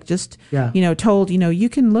look, like just, told, you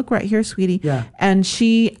can look right here, sweetie. Yeah. And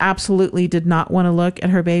she absolutely did not want to look at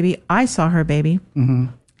her baby. I saw her baby. Mm-hmm.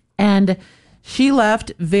 And she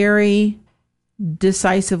left very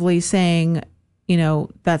decisively saying,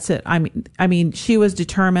 that's it. I mean, she was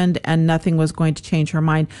determined and nothing was going to change her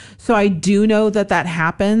mind. So I do know that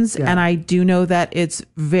happens. Yeah. And I do know that it's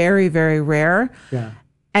very, very rare. Yeah.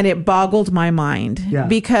 And it boggled my mind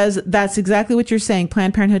because that's exactly what you're saying.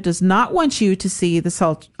 Planned Parenthood does not want you to see the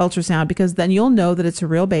ultrasound, because then you'll know that it's a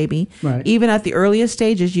real baby. Right. Even at the earliest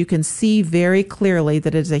stages, you can see very clearly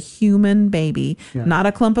that it's a human baby, not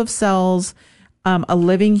a clump of cells, a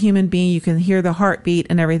living human being. You can hear the heartbeat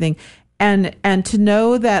and everything. And to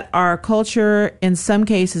know that our culture in some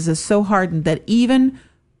cases is so hardened that even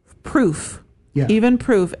proof,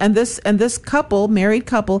 and this couple, married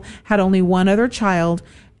couple, had only one other child,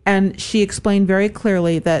 and she explained very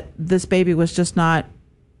clearly that this baby was just not,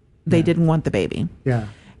 they didn't want the baby. Yeah.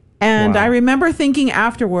 And I remember thinking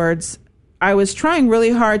afterwards, I was trying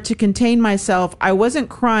really hard to contain myself. I wasn't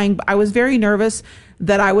crying, but I was very nervous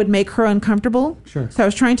that I would make her uncomfortable. Sure. So I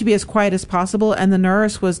was trying to be as quiet as possible. And the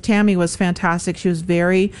nurse Tammy was fantastic. She was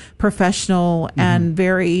very professional and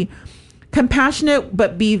very compassionate,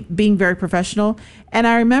 but being very professional. And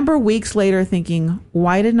I remember weeks later thinking,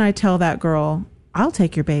 why didn't I tell that girl, I'll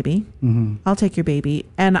take your baby. Mm-hmm. I'll take your baby.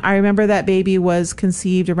 And I remember that baby was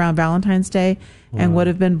conceived around Valentine's Day and would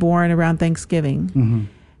have been born around Thanksgiving. Mm-hmm.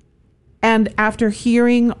 And after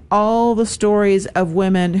hearing all the stories of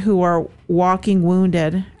women who are walking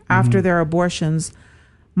wounded after their abortions,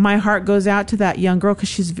 my heart goes out to that young girl,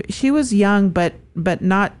 because she was young, but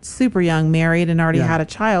not super young, married and already had a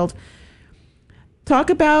child. Talk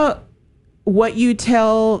about what you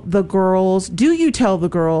tell the girls. Do you tell the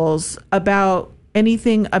girls about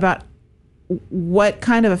anything about what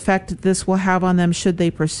kind of effect this will have on them should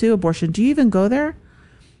they pursue abortion? Do you even go there?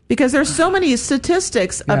 Because there's so many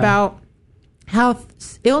statistics about how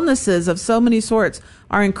illnesses of so many sorts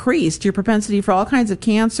are increased, your propensity for all kinds of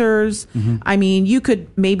cancers. Mm-hmm. I mean, you could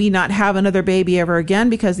maybe not have another baby ever again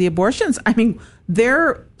because the abortions,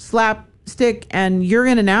 they're slapstick and you're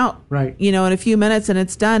in and out, right? In a few minutes and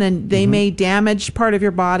it's done, and they may damage part of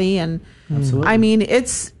your body. And absolutely.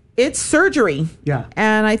 It's surgery. Yeah.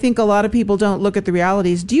 And I think a lot of people don't look at the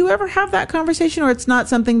realities. Do you ever have that conversation, or it's not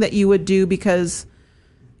something that you would do because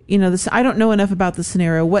I don't know enough about the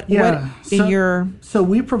scenario. What in your So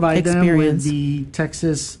we provide experience? them with the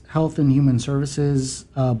Texas Health and Human Services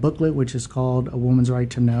booklet, which is called A Woman's Right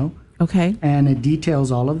to Know. Okay. And it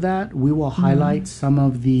details all of that. We will highlight some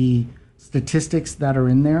of the statistics that are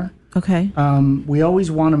in there. Okay. We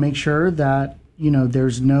always want to make sure that,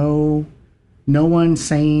 there's no one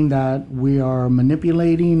saying that we are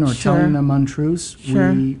manipulating or telling them untruths.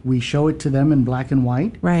 Sure. We show it to them in black and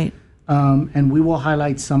white. Right. And we will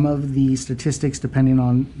highlight some of the statistics depending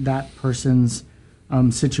on that person's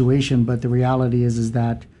situation. But the reality is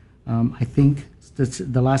that I think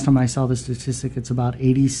the last time I saw the statistic, it's about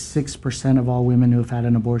 86% of all women who have had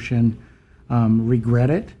an abortion regret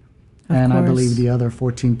it. And I believe the other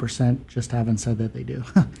 14% just haven't said that they do.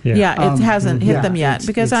 It hasn't hit them yet.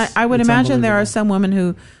 Because I would imagine there are some women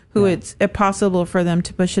who it's impossible for them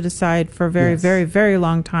to push it aside for a very, very, very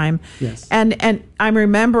long time. Yes. And I'm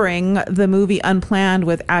remembering the movie Unplanned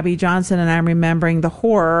with Abby Johnson, and I'm remembering the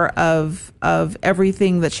horror of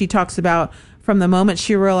everything that she talks about from the moment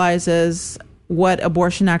she realizes what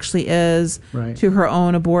abortion actually is to her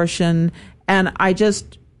own abortion. And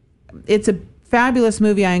it's a fabulous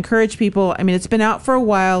movie. I encourage people. It's been out for a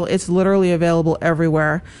while. It's literally available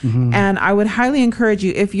everywhere. Mm-hmm. And I would highly encourage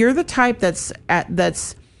you, if you're the type that's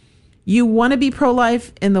you want to be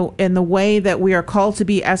pro-life in the way that we are called to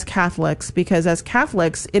be as Catholics, because as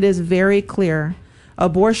Catholics, it is very clear.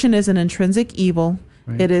 Abortion is an intrinsic evil.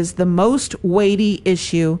 Right. It is the most weighty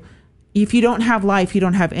issue. If you don't have life, you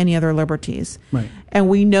don't have any other liberties. Right. And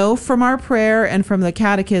we know from our prayer and from the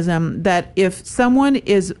catechism that if someone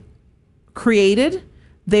is created,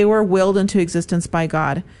 they were willed into existence by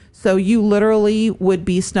God. So you literally would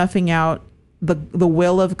be snuffing out the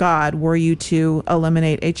will of God were you to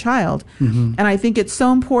eliminate a child. Mm-hmm. And I think it's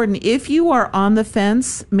so important, if you are on the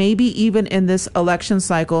fence, maybe even in this election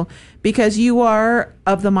cycle, because you are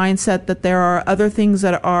of the mindset that there are other things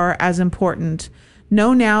that are as important.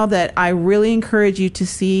 Know now that I really encourage you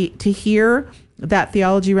to hear that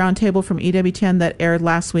Theology Roundtable from EWTN that aired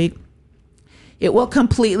last week. It will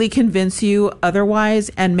completely convince you otherwise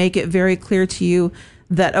and make it very clear to you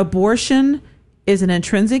that abortion is an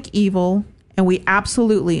intrinsic evil, and we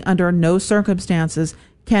absolutely, under no circumstances,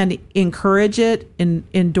 can encourage it,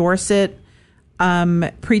 endorse it,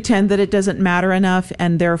 pretend that it doesn't matter enough,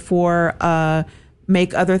 and therefore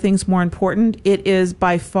make other things more important. It is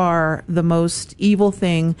by far the most evil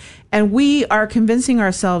thing, and we are convincing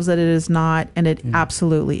ourselves that it is not, and it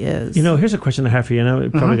absolutely is. Here's a question I have for you, and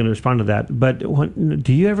I'm probably going to respond to that. But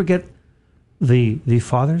do you ever get the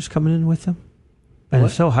fathers coming in with them? And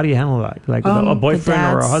if so, how do you handle that? Like a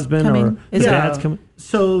boyfriend or a husband or the dad's coming?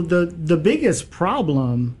 So the biggest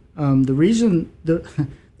problem, the reason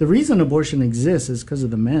abortion exists is because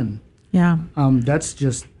of the men. Yeah. That's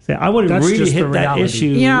just. I would have really hit that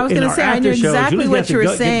issue. I was going to say, I knew exactly what you were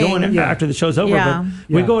saying. Get going after the show's over. Yeah.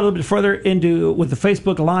 But we go a little bit further into with the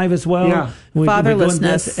Facebook Live as well. Yeah.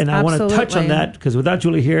 Fatherlessness. And I want to touch on that because without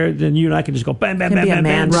Julie here, then you and I can just go bam, bam, bam, bam,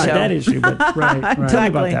 bam, right. that issue. But right. Tell me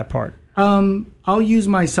about that part. I'll use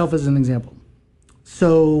myself as an example.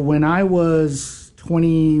 So when I was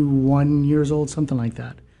 21 years old, something like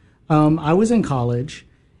that, I was in college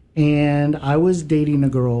and I was dating a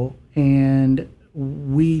girl, and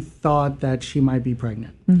we thought that she might be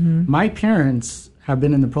pregnant. Mm-hmm. My parents have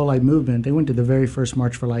been in the pro-life movement. They went to the very first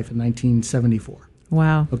March for Life in 1974.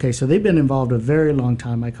 Wow. Okay, so they've been involved a very long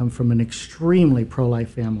time. I come from an extremely pro-life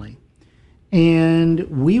family. And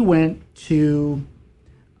we went to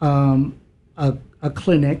a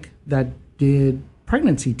clinic that did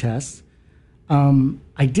pregnancy tests.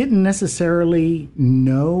 I didn't necessarily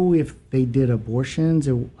know if they did abortions.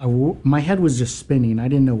 My head was just spinning. I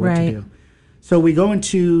didn't know what to do. So we go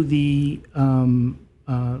into the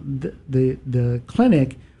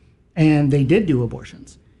clinic, and they did do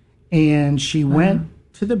abortions. And she went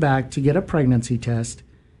to the back to get a pregnancy test,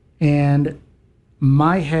 and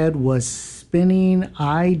my head was spinning.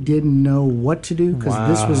 I didn't know what to do because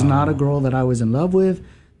this was not a girl that I was in love with,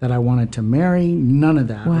 that I wanted to marry. None of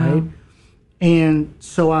that, right? And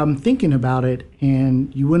so I'm thinking about it,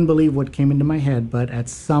 and you wouldn't believe what came into my head, but at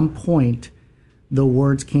some point, the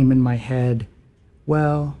words came in my head,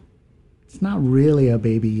 well, it's not really a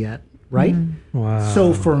baby yet, right? Wow.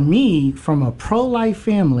 So for me, from a pro-life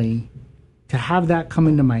family, to have that come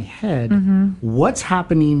into my head, what's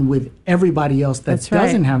happening with everybody else that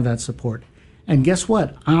doesn't have that support? And guess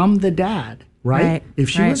what? I'm the dad, right? If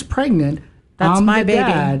she was pregnant, that's I'm my the baby,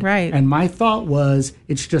 dad, right? And my thought was,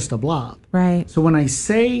 it's just a blob, right? So when I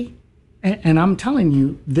say, and I'm telling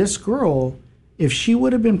you, this girl, if she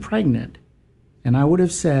would have been pregnant, and I would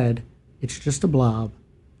have said, it's just a blob,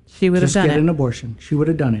 she would have done it. Just get an abortion. She would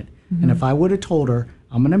have done it. Mm-hmm. And if I would have told her,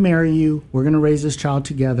 I'm going to marry you, we're going to raise this child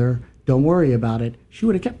together, don't worry about it, she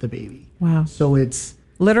would have kept the baby. Wow. So it's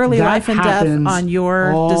literally life and death on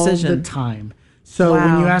your decision all the time. So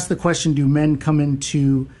when you ask the question, do men come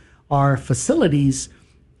into our facilities,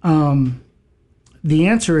 the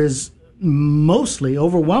answer is mostly,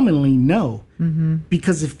 overwhelmingly, no. Mm-hmm.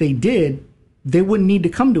 Because if they did, they wouldn't need to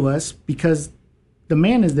come to us because the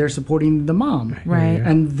man is there supporting the mom. Right.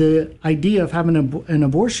 And the idea of having an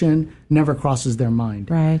abortion never crosses their mind.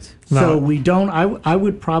 Right. So we don't, I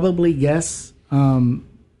would probably guess,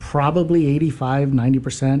 probably 85,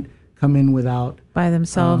 90% come in without. By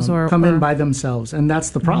themselves come in by themselves. And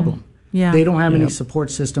that's the problem. Mm-hmm. Yeah. They don't have any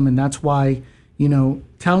support system. And that's why,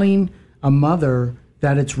 telling a mother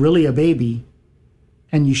that it's really a baby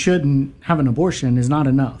and you shouldn't have an abortion is not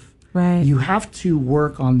enough. Right. You have to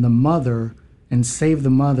work on the mother and save the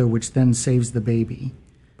mother, which then saves the baby.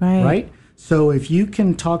 Right. Right? So if you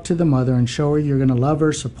can talk to the mother and show her you're going to love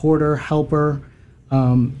her, support her, help her,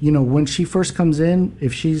 when she first comes in,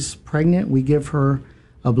 if she's pregnant, we give her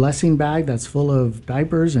a blessing bag that's full of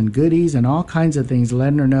diapers and goodies and all kinds of things,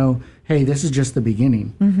 letting her know, hey, this is just the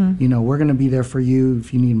beginning. Mm-hmm. We're going to be there for you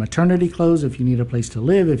if you need maternity clothes, if you need a place to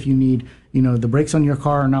live, if you need, the brakes on your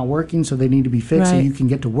car are not working, so they need to be fixed so you can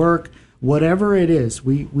get to work. Whatever it is,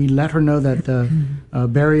 we let her know that the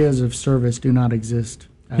barriers of service do not exist.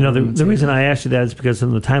 The reason I asked you that is because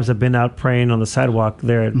in the times I've been out praying on the sidewalk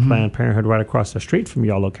there at Planned Parenthood right across the street from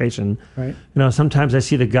y'all location, right. Sometimes I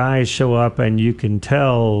see the guys show up and you can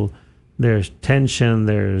tell there's tension,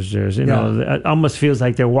 there's it almost feels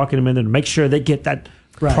like they're walking them in there to make sure they get that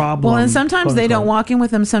problem. Well, and sometimes they don't walk in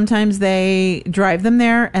with them. Sometimes they drive them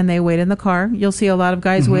there and they wait in the car. You'll see a lot of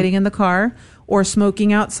guys waiting in the car or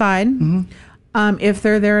smoking outside if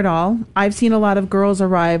they're there at all. I've seen a lot of girls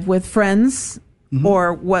arrive with friends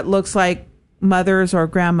or what looks like mothers or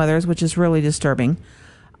grandmothers, which is really disturbing.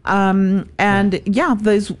 Those,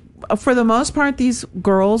 for the most part, these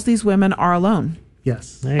girls, these women are alone.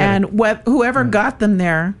 Yes. And whoever got them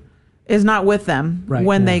there is not with them Right.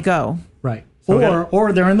 when they go. Right. So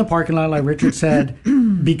or they're in the parking lot, like Richard said,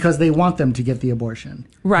 because they want them to get the abortion.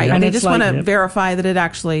 Right. And And they it's just like, want to verify that it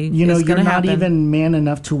actually you know, is you're going to not happen. even man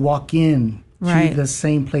enough to walk in Right. to the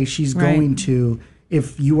same place she's Right. going to.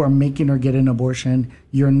 If you are making her get an abortion,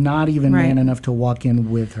 you're not even Right. man enough to walk in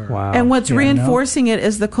with her. Wow. And what's Yeah, reinforcing it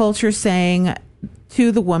is the culture saying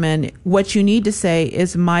to the woman, what you need to say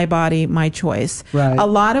is my body, my choice. Right. A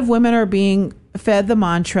lot of women are being fed the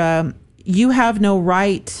mantra, you have no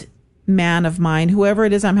right, man of mine, whoever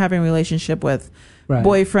it is I'm having a relationship with, Right.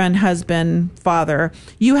 boyfriend, husband, father,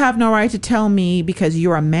 you have no right to tell me because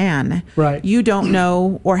you're a man. Right. You don't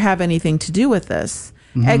know or have anything to do with this.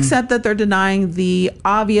 Except that they're denying the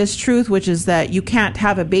obvious truth, which is that you can't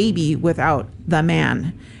have a baby without the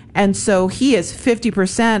man. And so he is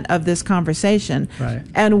 50% of this conversation. Right.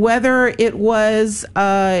 And whether it was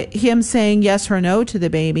him saying yes or no to the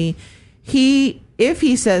baby, if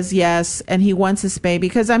he says yes and he wants this baby,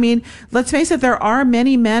 because I mean, let's face it, there are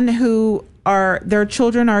many men who their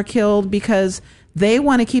children are killed because they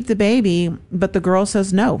want to keep the baby, but the girl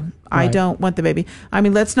says, no, I Right. don't want the baby. I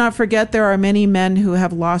mean, let's not forget there are many men who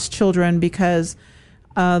have lost children because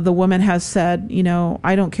the woman has said, you know,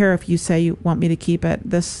 I don't care if you say you want me to keep it.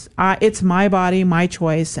 It's my body, my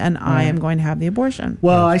choice, and I am going to have the abortion.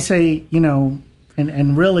 Well, I say, you know,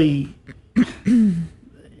 and really,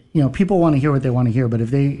 you know, people want to hear what they want to hear. But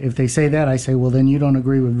if they say that, I say, well, then you don't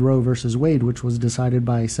agree with Roe versus Wade, which was decided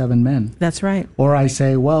by 7 men. That's right. Or I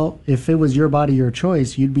say, well, if it was your body, your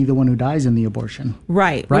choice, you'd be the one who dies in the abortion.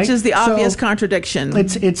 Right. Right? Which is the obvious So, contradiction.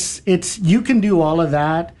 It's you can do all of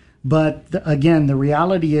that, but again, the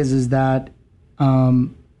reality is that the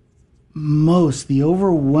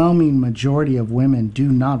overwhelming majority of women do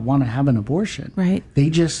not want to have an abortion. Right. They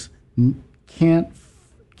just can't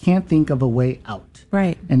think of a way out.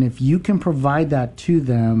 Right. And if you can provide that to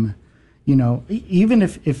them, you know, even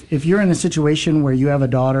if you're in a situation where you have a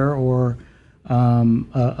daughter or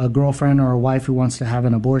a girlfriend or a wife who wants to have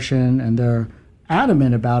an abortion and they're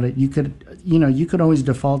adamant about it, you could always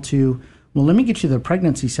default to, well, let me get you to the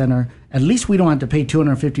pregnancy center. At least we don't have to pay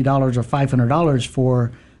 $250 or $500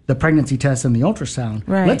 for the pregnancy test and the ultrasound.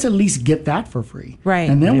 Right. Let's at least get that for free. Right.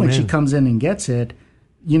 And then when Amen. she comes in and gets it,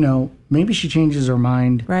 you know, maybe she changes her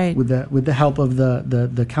mind Right. with the help of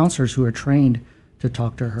the counselors who are trained to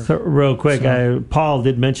talk to her. So real quick, Paul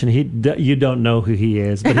did mention you don't know who he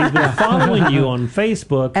is, but he's been following you on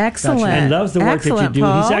Facebook. Excellent. And loves the work that you Excellent, do.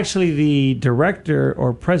 Paul. He's actually the director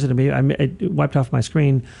or president, maybe it wiped off my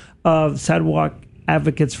screen, of Sidewalk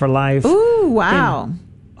Advocates for Life Ooh, wow. in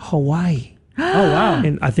Hawaii. Oh, wow.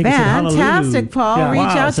 And I think it's in Honolulu. Fantastic, Paul. Yeah. Reach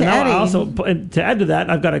out So to now Eddie. I also, and to add to that,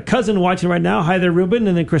 I've got a cousin watching right now. Hi there, Ruben,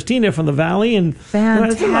 and then Christina from the Valley. And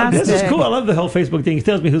Fantastic. This is cool. I love the whole Facebook thing. It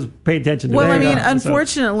tells me who's paying attention to it. Well, I There you mean, go.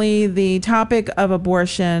 unfortunately, the topic of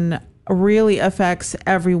abortion really affects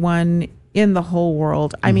everyone in the whole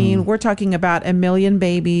world. I mean, we're talking about 1 million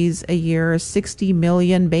babies a year. 60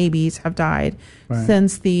 million babies have died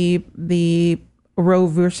since the Roe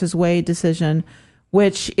versus Wade decision,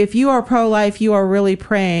 which if you are pro-life, you are really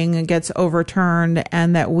praying gets overturned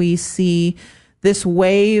and that we see this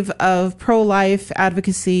wave of pro-life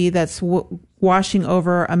advocacy that's washing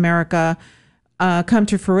over America come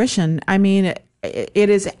to fruition. I mean, it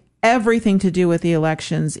is everything to do with the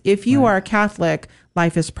elections. If you are a Catholic,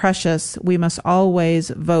 life is precious. We must always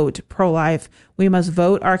vote pro-life. We must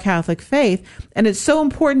vote our Catholic faith. And it's so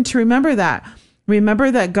important to remember that.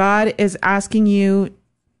 Remember that God is asking you,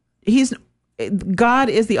 God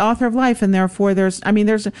is the author of life, and therefore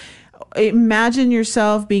imagine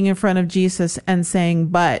yourself being in front of Jesus and saying,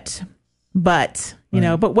 but, but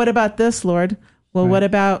what about this, Lord? Well, what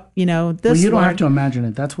about, this, Well, you don't Lord? have to imagine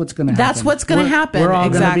it. That's what's going to happen. That's what's going to happen. We're all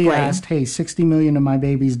Exactly. going to be asked, hey, 60 million of my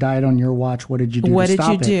babies died on your watch. What did you do What to did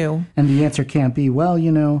stop you it? do? And the answer can't be, well,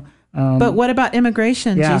 But what about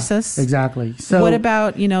immigration, yeah, Jesus? exactly. So What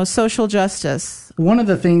about, social justice? one of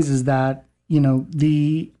the things is that,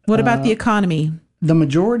 What about the economy? the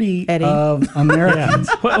majority Eddie? of Americans,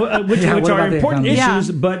 which Yeah, what are about the important economy?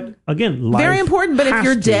 issues, but again, life Very important, but if has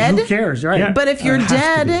you're to. dead, who cares, right? Yeah. But if you're It has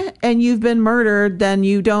to dead and you've been murdered, then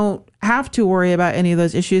you don't have to worry about any of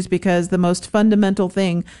those issues because the most fundamental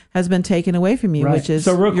thing has been taken away from you, Right. which is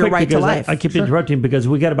So real your quick, right to because life. I keep interrupting because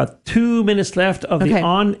we got about 2 minutes left of the Okay.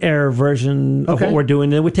 on-air version of Okay. what we're doing.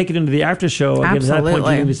 Then we take it into the after show. Again, at that point,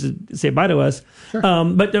 Absolutely. you need to say bye to us.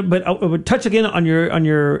 But I would touch again on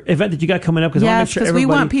your event that you got coming up because I want to Yes, make sure 'cause we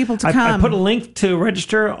everybody. want people to I come. put a link to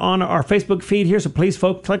register on our Facebook feed here, so please,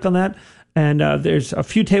 folks, click on that. And there's a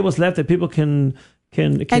few tables left that people can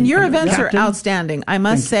and your events are captain. outstanding. I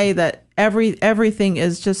must say that everything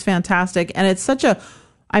is just fantastic, and it's such a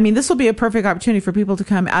I mean, this will be a perfect opportunity for people to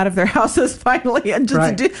come out of their houses finally and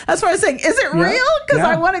just do. That's why I was saying, is it real? Because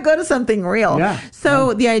I want to go to something real. Yeah.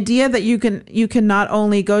 So the idea that you can not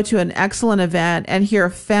only go to an excellent event and hear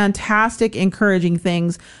fantastic, encouraging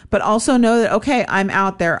things, but also know that, okay, I'm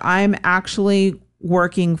out there. I'm actually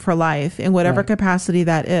working for life in whatever capacity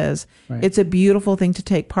that is. Right. It's a beautiful thing to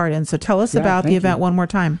take part in. So tell us about the event one more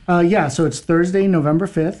time. So it's Thursday, November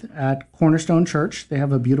 5th at Cornerstone Church. They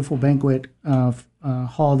have a beautiful banquet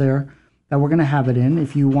hall there that we're going to have it in.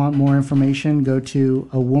 If you want more information, go to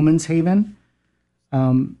A Woman's Haven,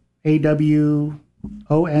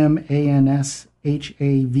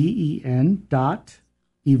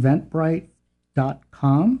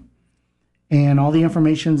 AWOMANSHAVEN.eventbrite.com. And all the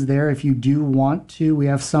information's there. If you do want to, we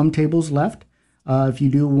have some tables left. If you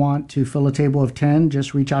do want to fill a table of 10,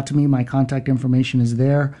 just reach out to me. My contact information is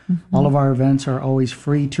there. Mm-hmm. All of our events are always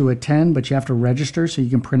free to attend, but you have to register so you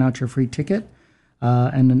can print out your free ticket.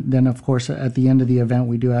 And then, of course, at the end of the event,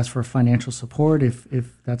 we do ask for financial support if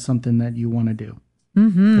that's something that you want to do.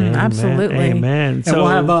 Mm-hmm, absolutely. Amen. And we'll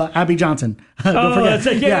have Abby Johnson. Don't forget.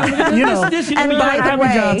 And by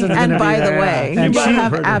the way, we'll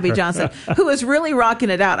have Abby Johnson, who is really rocking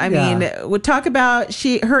it out. I mean, we'll talk about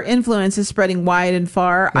her influence is spreading wide and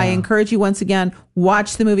far. I encourage you once again,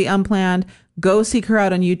 watch the movie Unplanned. Go seek her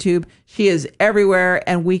out on YouTube. She is everywhere,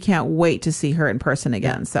 and we can't wait to see her in person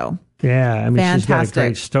again. So. Yeah, I mean, fantastic. She's got a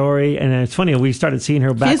great story. And it's funny, we started seeing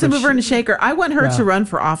her back. She's a mover and a shaker. I want her to run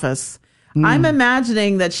for office. I'm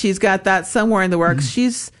imagining that she's got that somewhere in the works.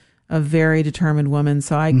 She's a very determined woman,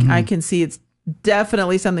 so I can see it's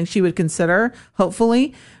definitely something she would consider,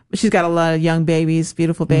 hopefully. She's got a lot of young babies,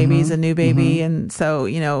 beautiful babies, a new baby. And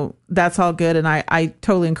so, that's all good. And I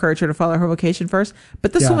totally encourage her to follow her vocation first.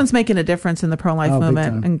 But this woman's making a difference in the pro-life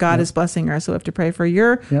movement, and God is blessing her. So we have to pray for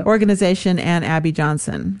your organization and Abby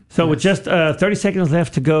Johnson. So with just 30 seconds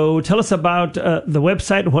left to go, tell us about the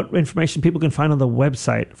website, what information people can find on the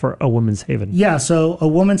website for A Woman's Haven. Yeah, so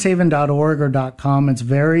awomanshaven.org or .com. It's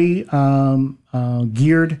very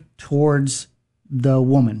geared towards the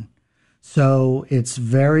woman. So it's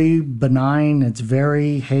very benign. It's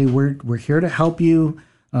very, hey, we're here to help you.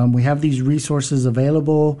 We have these resources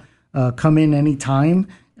available. Come in anytime.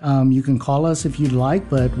 You can call us if you'd like,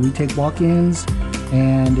 but we take walk-ins,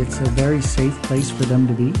 and it's a very safe place for them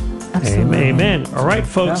to be. Absolutely. Amen. All right,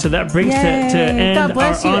 folks. So that brings to end our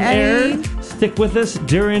on-air. Stick with us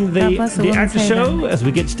during the after show as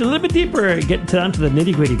we get a little bit deeper, get down to the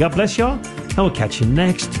nitty-gritty. God bless y'all, and we'll catch you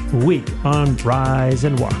next week on Rise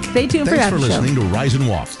and Walk. Stay tuned for that show. Thanks for listening to Rise and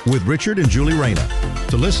Walk with Richard and Julie Reyna.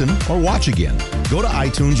 To listen or watch again, go to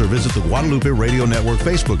iTunes or visit the Guadalupe Radio Network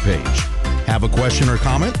Facebook page. Have a question or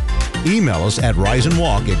comment? Email us at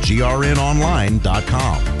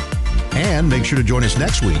riseandwalk@grnonline.com. And make sure to join us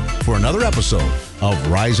next week for another episode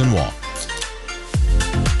of Rise and Walk.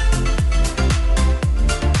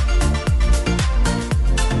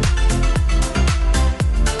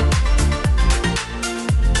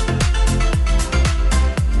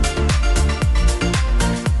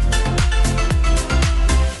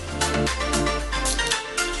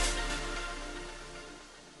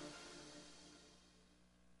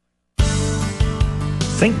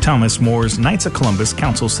 St. Thomas More's Knights of Columbus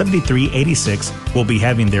Council 7386 will be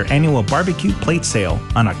having their annual barbecue plate sale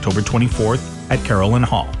on October 24th at Carolyn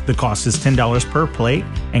Hall. The cost is $10 per plate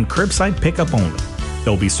and curbside pickup only.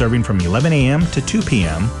 They'll be serving from 11 a.m. to 2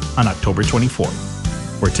 p.m. on October 24th.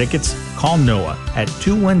 For tickets, call Noah at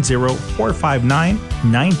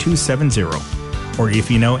 210-459-9270. Or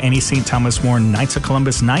if you know any St. Thomas More Knights of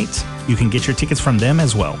Columbus Knights, you can get your tickets from them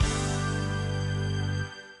as well.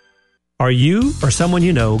 Are you or someone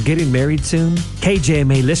you know getting married soon?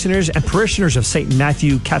 KJMA listeners and parishioners of St.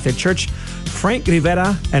 Matthew Catholic Church, Frank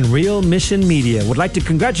Rivera and Real Mission Media would like to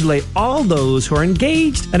congratulate all those who are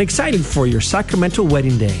engaged and excited for your sacramental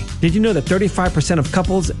wedding day. Did you know that 35% of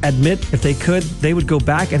couples admit if they could, they would go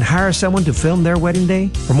back and hire someone to film their wedding day?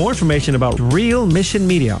 For more information about Real Mission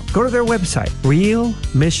Media, go to their website,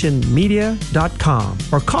 realmissionmedia.com,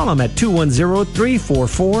 or call them at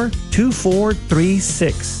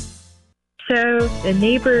 210-344-2436. So the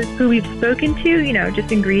neighbor who we've spoken to,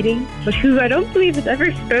 just in greeting, but who I don't believe has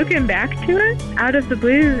ever spoken back to us, out of the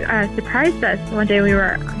blue surprised us. One day we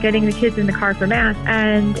were getting the kids in the car for Mass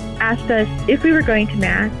and asked us if we were going to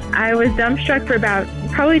Mass. I was dumbstruck for about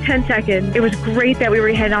probably 10 seconds. It was great that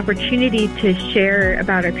we had an opportunity to share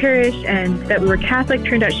about our parish and that we were Catholic.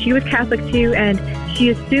 Turned out she was Catholic too, and she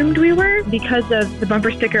assumed we were because of the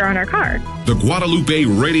bumper sticker on our car. The Guadalupe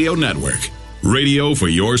Radio Network. Radio for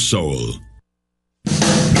your soul.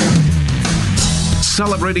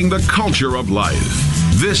 Celebrating the culture of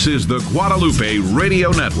life. This is the Guadalupe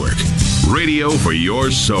Radio Network. Radio for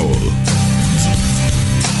your soul.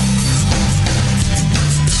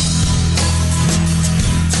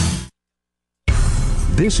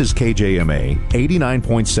 This is KJMA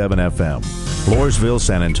 89.7 FM, Floresville,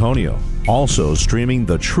 San Antonio. Also streaming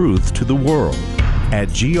the truth to the world at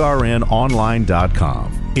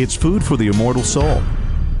grnonline.com. It's food for the immortal soul,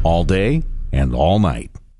 all day and all night.